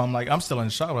possible. That's why I'm still in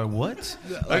shock. Like what?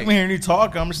 Like I'm hearing you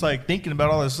talk. I'm just like thinking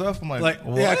about all this stuff. I'm like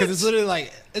what? Yeah, because it's literally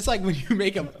like it's like when you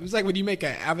make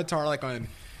an avatar like on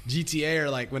GTA or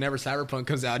like whenever Cyberpunk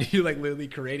comes out, you're like literally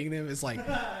creating them. It's like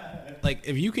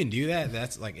if you can do that,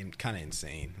 that's like kind of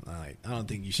insane. Like I don't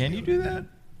think you should. Can you do that?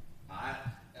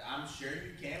 I'm sure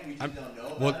you can. We just don't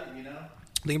know about it, you know.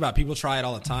 Think about it, people try it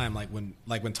all the time. Like when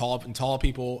tall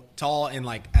and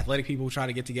like athletic people try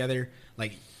to get together.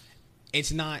 Like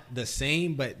it's not the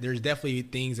same, but there's definitely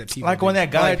things that people like do. when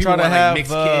that guy like tried to want, have like,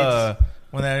 mixed kids.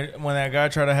 when that guy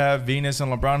tried to have Venus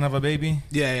and LeBron have a baby.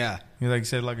 Yeah. He like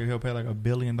said like he'll pay like $1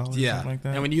 billion. Yeah, something like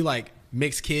that. And when you like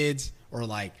mix kids or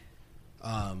like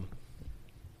I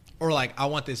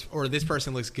want this, or this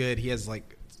person looks good. He has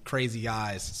like crazy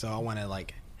eyes, so I want to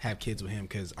like have kids with him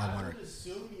because I want to. I would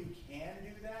assume you can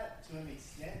do that to an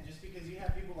extent, just because you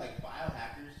have people like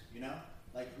biohackers, you know,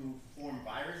 like who form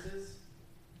viruses.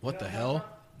 What the hell?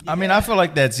 I mean, I feel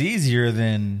like that's easier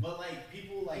than. But like people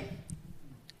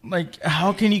like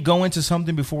how can you go into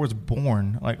something before it's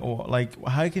born? Like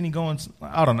how can you go into?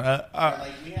 I don't know.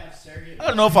 like we have surrogate. I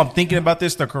don't know if I'm thinking about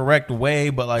this the correct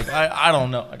way, but like I don't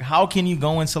know. Like how can you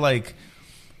go into like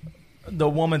the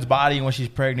woman's body when she's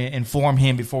pregnant and form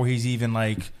him before he's even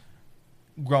like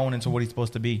grown into what he's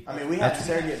supposed to be? I mean, we have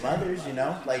surrogate mothers, you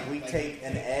know? Like we take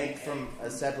an egg from a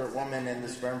separate woman and the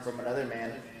sperm from another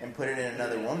man and put it in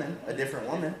another woman, a different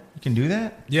woman. You can do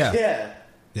that? Yeah,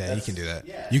 you can do that.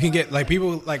 Yeah, you can get like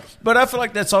people like. But I feel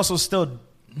like that's also still.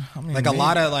 I mean, like a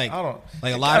lot of like. I don't.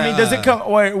 Like a lot. I mean, does it come?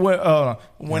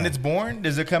 When it's born,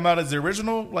 does it come out as the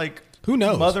original like? Who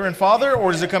knows? Mother and father,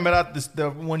 or does it come out the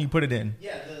one you put it in?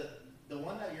 Yeah, the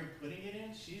one that you're putting it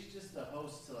in, she's just the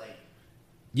host to like.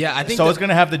 Yeah, I think so. It's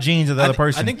gonna have the genes of the other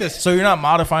person. I think this. So you're not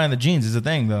modifying the genes, is the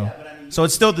thing though. Yeah, but I mean, so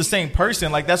it's still the same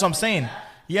person. Like that's what I'm saying.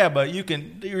 Yeah, but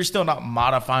you're still not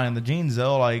modifying the genes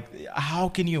though. Like how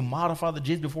can you modify the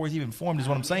genes before it's even formed? Is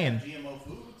what I'm saying. GMO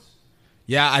foods.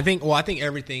 Yeah, I think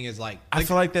everything is like. I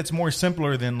feel like that's more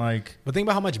simpler than like. But think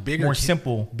about how much bigger,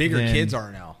 bigger kids are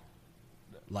now.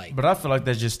 Like, but I feel like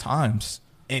that's just times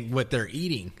and what they're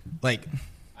eating. Like,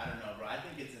 I don't know, bro. I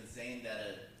think it's insane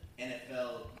that an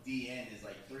NFL DN is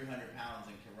like 300 pounds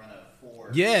and can run a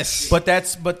 4. Yes, but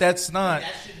that's not.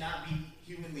 That should not be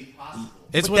humanly possible.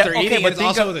 It's what they're eating. But it's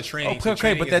also the training.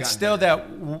 Okay, but that's still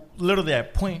literally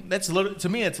that point. That's to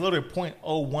me, it's literally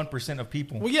 0.01% of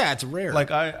people. Well, yeah, it's rare. Like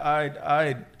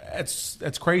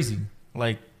that's crazy.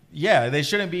 Like, yeah, they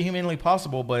shouldn't be humanly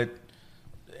possible, but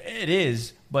it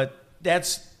is. But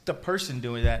that's the person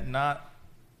doing that, not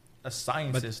a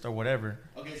scientist or whatever.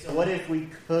 Okay, so what if we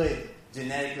could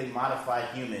genetically modify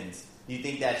humans? Do you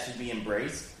think that should be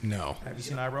embraced? No. Have you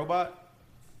seen iRobot?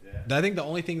 Yeah. I think the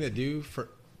only thing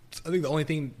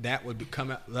that would come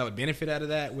out, that would benefit out of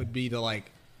that would be to like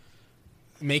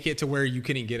make it to where you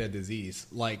couldn't get a disease.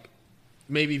 Like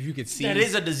maybe if you could see that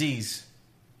is a disease.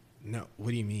 No,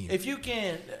 what do you mean? If you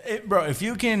can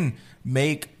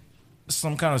make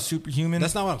some kind of superhuman.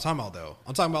 That's not what I'm talking about though.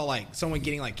 I'm talking about like someone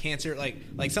getting like cancer, like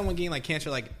someone getting like cancer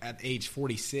like at age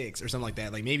 46 or something like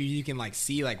that. Like maybe you can like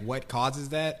see like what causes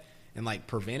that and like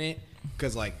prevent it,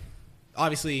 because like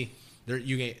obviously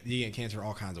you get cancer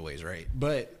all kinds of ways, right?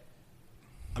 But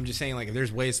I'm just saying, like, if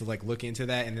there's ways to like look into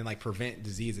that and then like prevent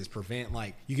diseases,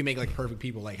 like you can make like perfect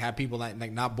people, like have people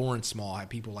like not born small, have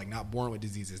people like not born with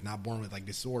diseases, not born with like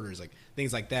disorders, like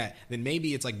things like that. Then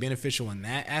maybe it's like beneficial in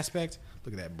that aspect.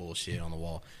 Look at that bullshit on the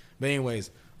wall. But anyways,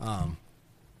 That's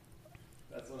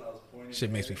what I was pointing. shit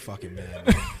makes me fucking mad.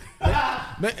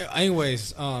 Man. but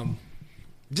anyways,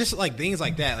 just like things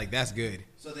like that, like that's good.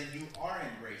 So then you are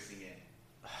embracing it.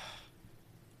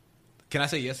 Can I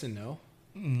say yes and no?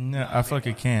 No, I feel like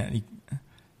it can't.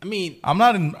 I mean, I'm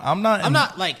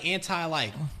not like anti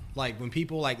like when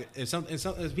people like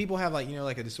if people have like, you know,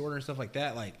 like a disorder and stuff like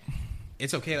that, like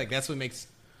it's okay, like that's what makes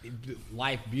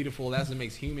life beautiful, that's what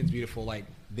makes humans beautiful, like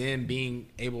them being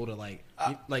able to like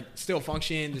still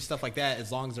function and stuff like that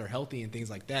as long as they're healthy and things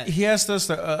like that. He asked us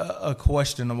a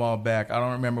question a while back. I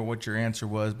don't remember what your answer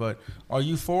was, but are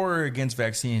you for or against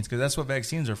vaccines? Because that's what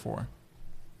vaccines are for.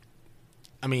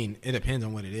 I mean, it depends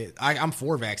on what it is. I'm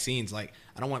for vaccines. Like,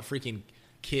 I don't want freaking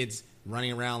kids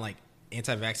running around like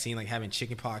anti-vaccine, like having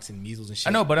chickenpox and measles and shit.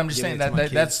 I know, but I'm just saying giving it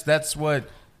to my kids. that's what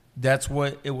it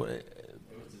was. It was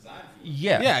designed for.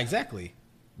 Yeah, exactly.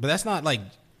 But that's not like.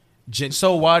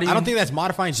 So why do you? I don't think that's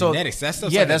modifying genetics. That's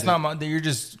stuff. Yeah, that's not. You're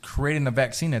just creating a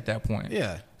vaccine at that point.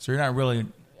 Yeah. So you're not really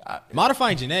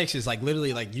modifying genetics is like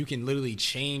literally like you can literally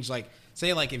change, like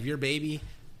say like if your baby.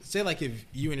 Say like if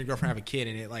you and your girlfriend have a kid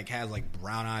and it like has like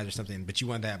brown eyes or something, but you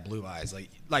want to have blue eyes,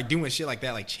 like doing shit like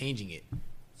that, like changing it.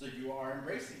 So you are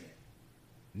embracing it.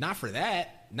 Not for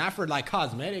that. Not for like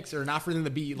cosmetics or not for them to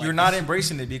be like. You're not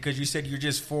embracing it because you said you're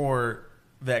just for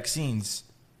vaccines,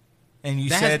 and you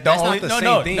That's said the only not the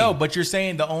same thing. no. But you're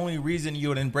saying the only reason you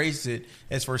would embrace it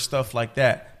is for stuff like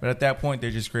that. But at that point,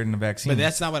 they're just creating a vaccine. But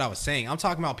that's not what I was saying. I'm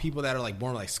talking about people that are like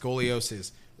born with like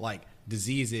scoliosis, like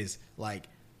diseases, like.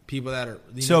 People that are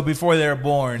so before they're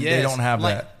born, yes, they don't have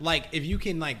like, that. Like if you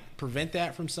can like prevent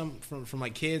that from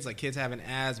like kids having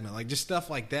asthma, like just stuff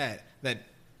like that. That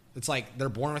it's like they're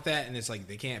born with that, and it's like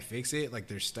they can't fix it. Like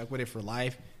they're stuck with it for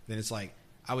life. Then it's like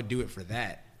I would do it for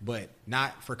that, but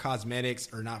not for cosmetics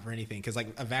or not for anything. Because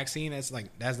like a vaccine, that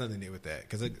has nothing to do with that.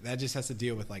 Because that just has to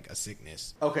deal with like a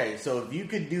sickness. Okay, so if you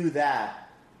could do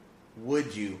that,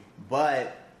 would you?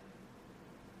 But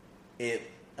it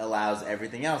allows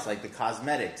everything else, like the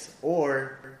cosmetics,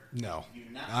 or no,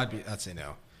 not I'd say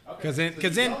no. Okay,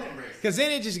 Because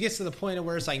then it just gets to the point of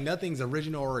where it's like nothing's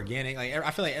original or organic. Like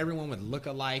I feel like everyone would look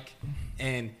alike,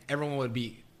 and everyone would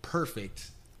be perfect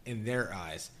in their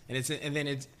eyes. And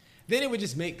then it would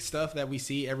just make stuff that we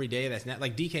see every day that's not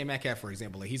like DK Metcalf, for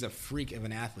example. Like he's a freak of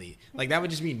an athlete. Like that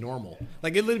would just be normal.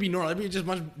 Like it'd literally be normal. It'd be just a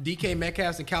bunch of DK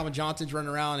Metcalfs and Calvin Johnsons running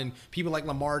around, and people like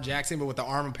Lamar Jackson, but with the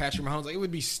arm of Patrick Mahomes. Like it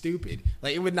would be stupid.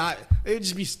 Like it would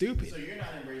just be stupid. So you're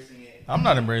not embracing it? I'm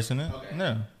not embracing it. Okay.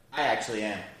 No. I actually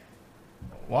am.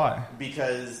 Why?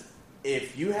 Because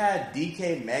if you had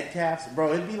DK Metcalfs,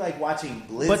 bro, it'd be like watching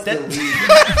Blitz But that- the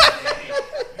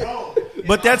League. Bro,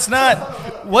 But that's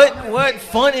not what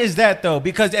fun is that though?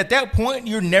 Because at that point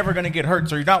you're never gonna get hurt,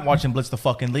 so you're not watching Blitz the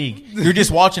fucking League. You're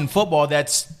just watching football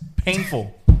that's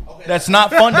painful. That's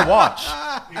not fun to watch.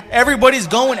 Everybody's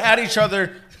going at each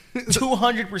other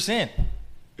 200%.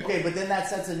 okay, but then that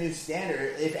sets a new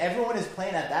standard. If everyone is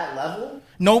playing at that level,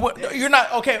 No, but you're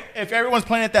not okay. If everyone's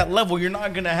playing at that level, you're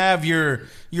not gonna have your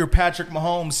Patrick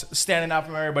Mahomes standing out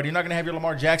from everybody. You're not gonna have your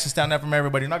Lamar Jackson standing out from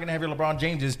everybody. You're not gonna have your LeBron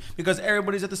Jameses because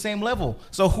everybody's at the same level.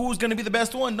 So who's gonna be the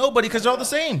best one? Nobody, because they're all the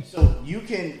same. so you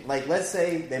can, like, let's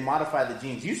say they modify the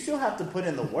genes. You still have to put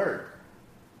in the work.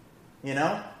 You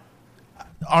know?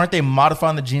 Aren't they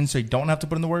modifying the genes so you don't have to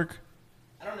put in the work?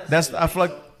 I don't That's- I feel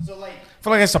like- So like, I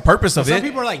feel like that's the purpose of Some it.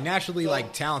 people are like naturally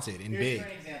like talented and here's big. an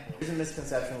example. Here's a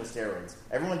misconception with steroids.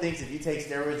 Everyone thinks if you take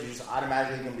steroids, you're just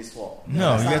automatically going to be swole.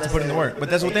 No, That's you not have to put in the necessarily- work. But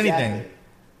that's with anything. Exactly.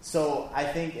 So I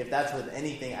think if that's with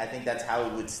anything, I think that's how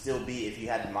it would still be if you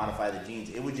had to modify the genes.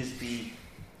 It would just be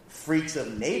freaks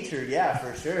of nature, yeah,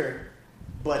 for sure.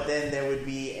 But then there would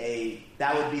be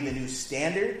that would be the new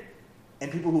standard,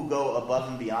 and people who go above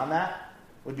and beyond that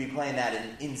would be playing at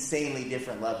an insanely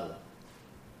different level.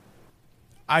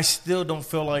 I still don't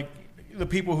feel like the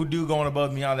people who do going above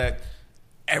and beyond that,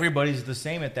 everybody's the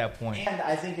same at that point. And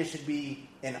I think it should be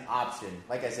an option.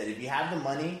 Like I said, if you have the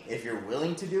money, if you're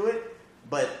willing to do it,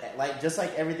 but like just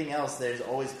like everything else, there's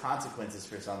always consequences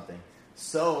for something.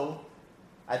 So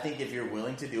I think if you're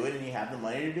willing to do it and you have the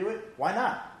money to do it, why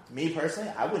not? Me personally,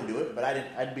 I wouldn't do it, but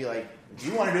I'd be like, if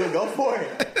you want to do it, go for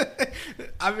it.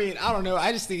 I mean, I don't know.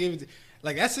 I just think it was,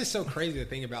 like that's just so crazy to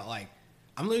think about. Like,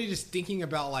 I'm literally just thinking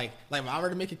about like if I were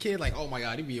to make a kid, like, oh my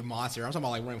god, he'd be a monster. I'm talking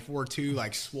about like running 4.2,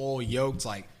 like swole, yoked,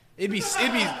 like It'd be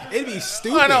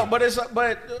stupid. I know,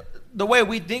 but the way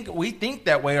we think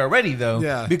that way already though.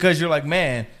 Yeah. Because you're like,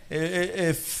 man,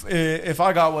 if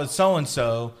I got with so and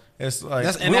so, it's like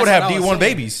That's we would have what I was D1 saying.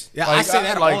 babies. Yeah, like, I say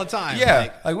that all the time.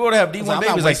 Yeah, like we would have D1 I'm not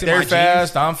babies. Like wasting they're my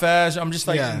fast, I'm fast. I'm just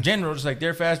like Yeah. in general, just like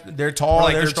they're fast, they're tall, Or,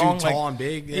 like, they're they're strong, too tall like, and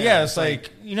big. Yeah, it's like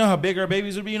you know how big our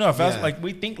babies would be. You know how fast. Yeah. Like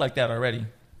we think like that already,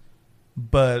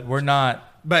 but we're not.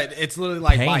 But it's literally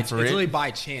like Paying it's for it. literally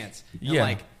by chance. And Yeah.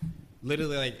 like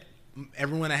literally like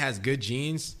everyone that has good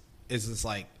genes is just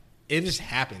like it just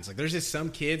happens. Like there's just some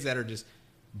kids that are just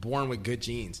born with good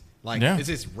genes. Like Yeah. it's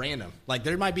just random. Like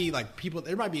there might be like people.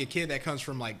 There might be a kid that comes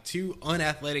from like two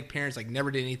unathletic parents, like never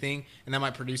did anything, and that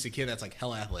might produce a kid that's like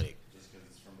hella athletic. Just because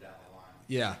it's from down the line.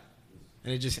 Yeah,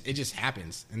 and it just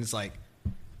happens, and it's like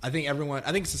I think everyone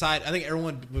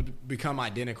would become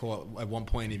identical at one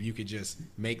point if you could just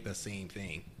make the same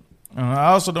thing. I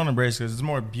also don't embrace because there's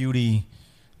more beauty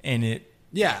in it.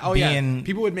 Yeah. Oh being yeah.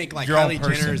 People would make like your own Kylie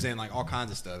person. Jenner's and like all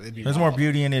kinds of stuff. It'd be There's more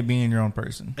beauty in it being your own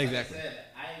person. Exactly. Like I said,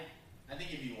 I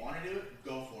think if you want to do it,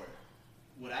 go for it.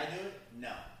 Would I do it?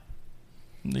 No.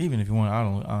 Even if you want, I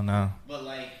don't know. But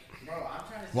like, bro, I'm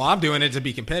trying to. Well, I'm doing it to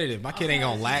be competitive. My kid ain't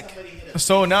gonna lack.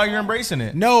 So now you're embracing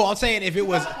it. No, I'm saying if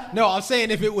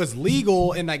it was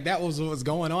legal and like that was what was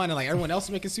going on and like everyone else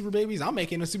is making super babies, I'm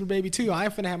making a super baby too. I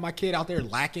ain't finna have my kid out there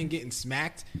lacking, getting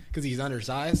smacked because he's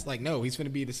undersized. Like no, he's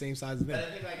finna be the same size as But them.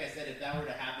 I think, like I said, if that were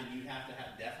to happen, you'd have to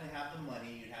definitely have the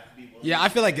money. You'd have to be willing. Yeah, I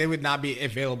feel like they would not be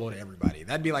available to everybody.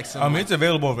 That'd be like some. I mean, it's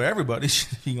available for everybody.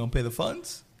 You gonna pay the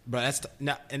funds? Bro, that's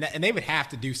no, and they would have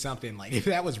to do something. Like if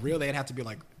that was real, they'd have to be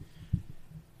like.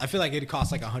 I feel like it'd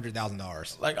cost like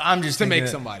 $100,000. Like I'm just To thinking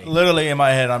make somebody. Literally in my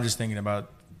head, I'm just thinking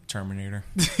about Terminator.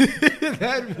 I'm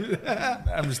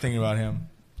just thinking about him.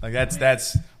 Like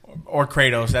that's or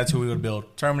Kratos. That's who we would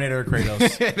build. Terminator or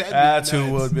Kratos. That's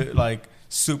who would be like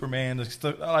Superman.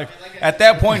 Like at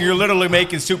that point, you're literally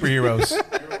making superheroes.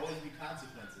 There will always be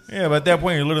consequences. Yeah, but at that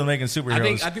point, you're literally making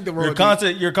superheroes. I think the world would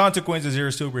be- your consequences. You're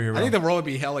a superhero. I think the world would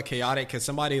be hella chaotic because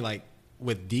somebody like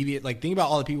with deviant, like think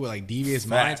about all the people with like devious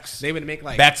minds. Facts. They would make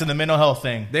like back to the mental health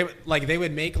thing. they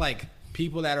would make like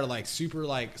people that are like super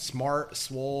like smart,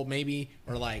 swole maybe,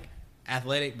 or like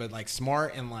athletic but like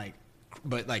smart and like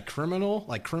but like criminal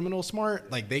smart.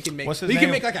 Like they can make What's his you name?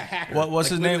 can make like a hacker. What's Like,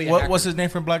 his literally name? a hacker. What's his name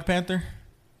from Black Panther?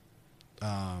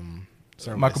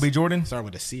 Start Michael with B. a- Jordan. Start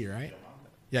with a C, right?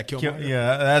 Yeah, Killmonger.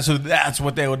 Yeah, that's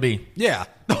what they would be. Yeah.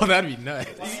 Oh, that'd be nuts.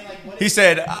 I mean, like, what He if,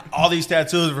 said all these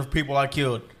tattoos were for people I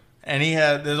killed, and he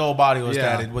had his whole body was Yeah.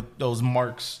 tatted with those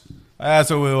marks. That's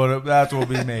what we would. That's what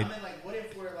we made. I mean, like, what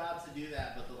if we're allowed to do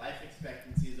that, but the life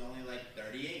expectancy is only like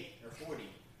 38 or 40?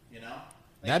 You know,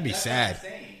 like, That'd be that's sad. What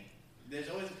I'm saying. There's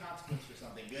always a consequence for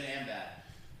something, good and bad.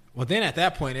 Well, then at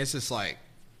that point, it's just like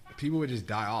people would just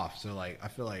die off. So like, I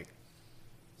feel like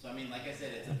I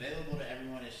said, it's available to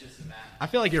everyone. It's just a matter. I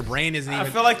feel like your brain isn't even. I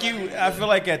feel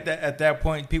like at that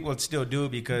point people would still do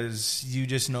it because you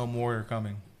just know more are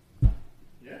coming.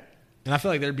 Yeah. And I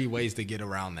feel like there'd be ways to get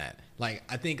around that. Like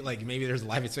I think like maybe there's a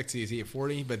life expectancy at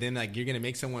 40, but then like you're gonna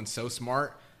make someone so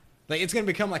smart, like it's gonna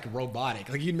become like robotic.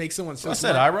 Like you'd make someone so I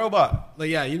said smart. iRobot. Like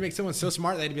yeah, you'd make someone so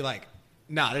smart they'd be like,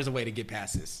 nah, there's a way to get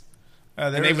past this.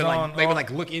 And They they would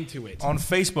like look into it. on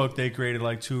Facebook. They created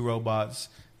like 2 robots,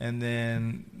 and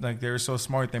then like they were so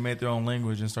smart they made their own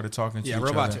language and started talking to Yeah, each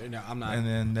robots. other. No, I'm not. And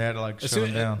then they had to like As shut soon-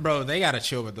 them down. Bro, they gotta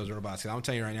chill with those robots. 'Cause I'm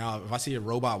telling you right now, if I see a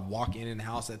robot walk in the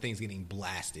house, that thing's getting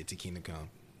blasted to Kingdom Come.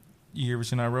 You ever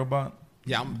seen iRobot?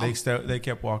 Yeah, They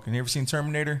kept walking. You ever seen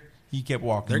Terminator? He kept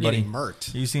walking. they're buddy. getting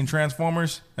murked. You seen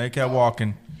Transformers? They kept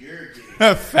walking. You're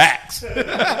getting Facts.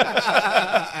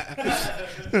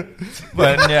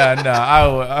 But yeah,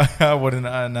 no, I wouldn't.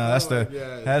 No, that's God.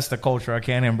 that's the culture I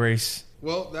can't embrace.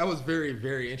 Well, that was very,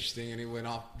 very interesting, and it went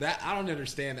off. That I don't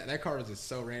understand that. That card is just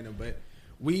so random, but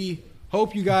we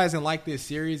hope you guys like this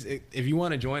series. If you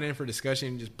want to join in for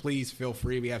discussion, just please feel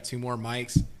free. We have 2 more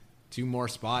mics, 2 more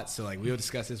spots, so like we'll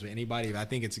discuss this with anybody. But I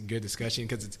think it's a good discussion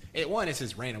because it's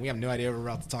just random. We have no idea what we're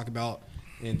about to talk about,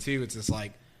 and 2, it's just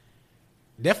like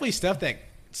definitely stuff that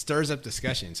stirs up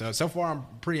discussion. So far, I'm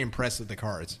pretty impressed with the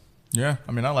cards. Yeah,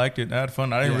 I mean, I liked it. I had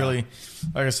fun. I didn't Yeah. really,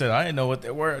 like I said, I didn't know what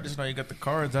they were. I just know you got the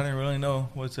cards. I didn't really know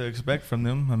what to expect from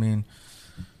them. I mean,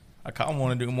 I kind of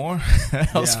want to do more.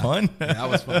 That was Yeah. fun. Yeah, that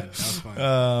was fun. That was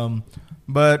fun.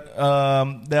 But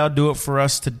that'll do it for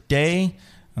us today.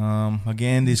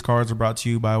 Again, these cards are brought to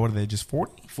you by, what are they, just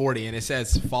 40? 40, and it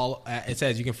says follow. It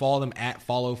says you can follow them at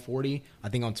follow40. I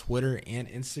think on Twitter and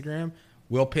Instagram.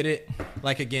 We'll put it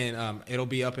like again. It'll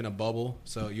be up in a bubble,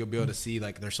 so you'll be able to see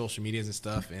like their social medias and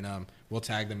stuff, and we'll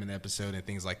tag them in the episode and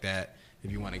things like that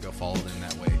if you want to go follow them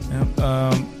that way.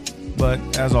 Yep. But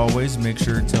as always, make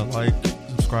sure to like,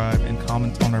 subscribe, and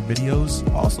comment on our videos.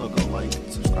 Also, go like,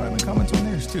 subscribe, and comment on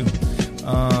theirs too.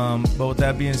 But with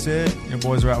that being said, your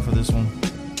boys are out for this one.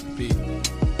 Peace.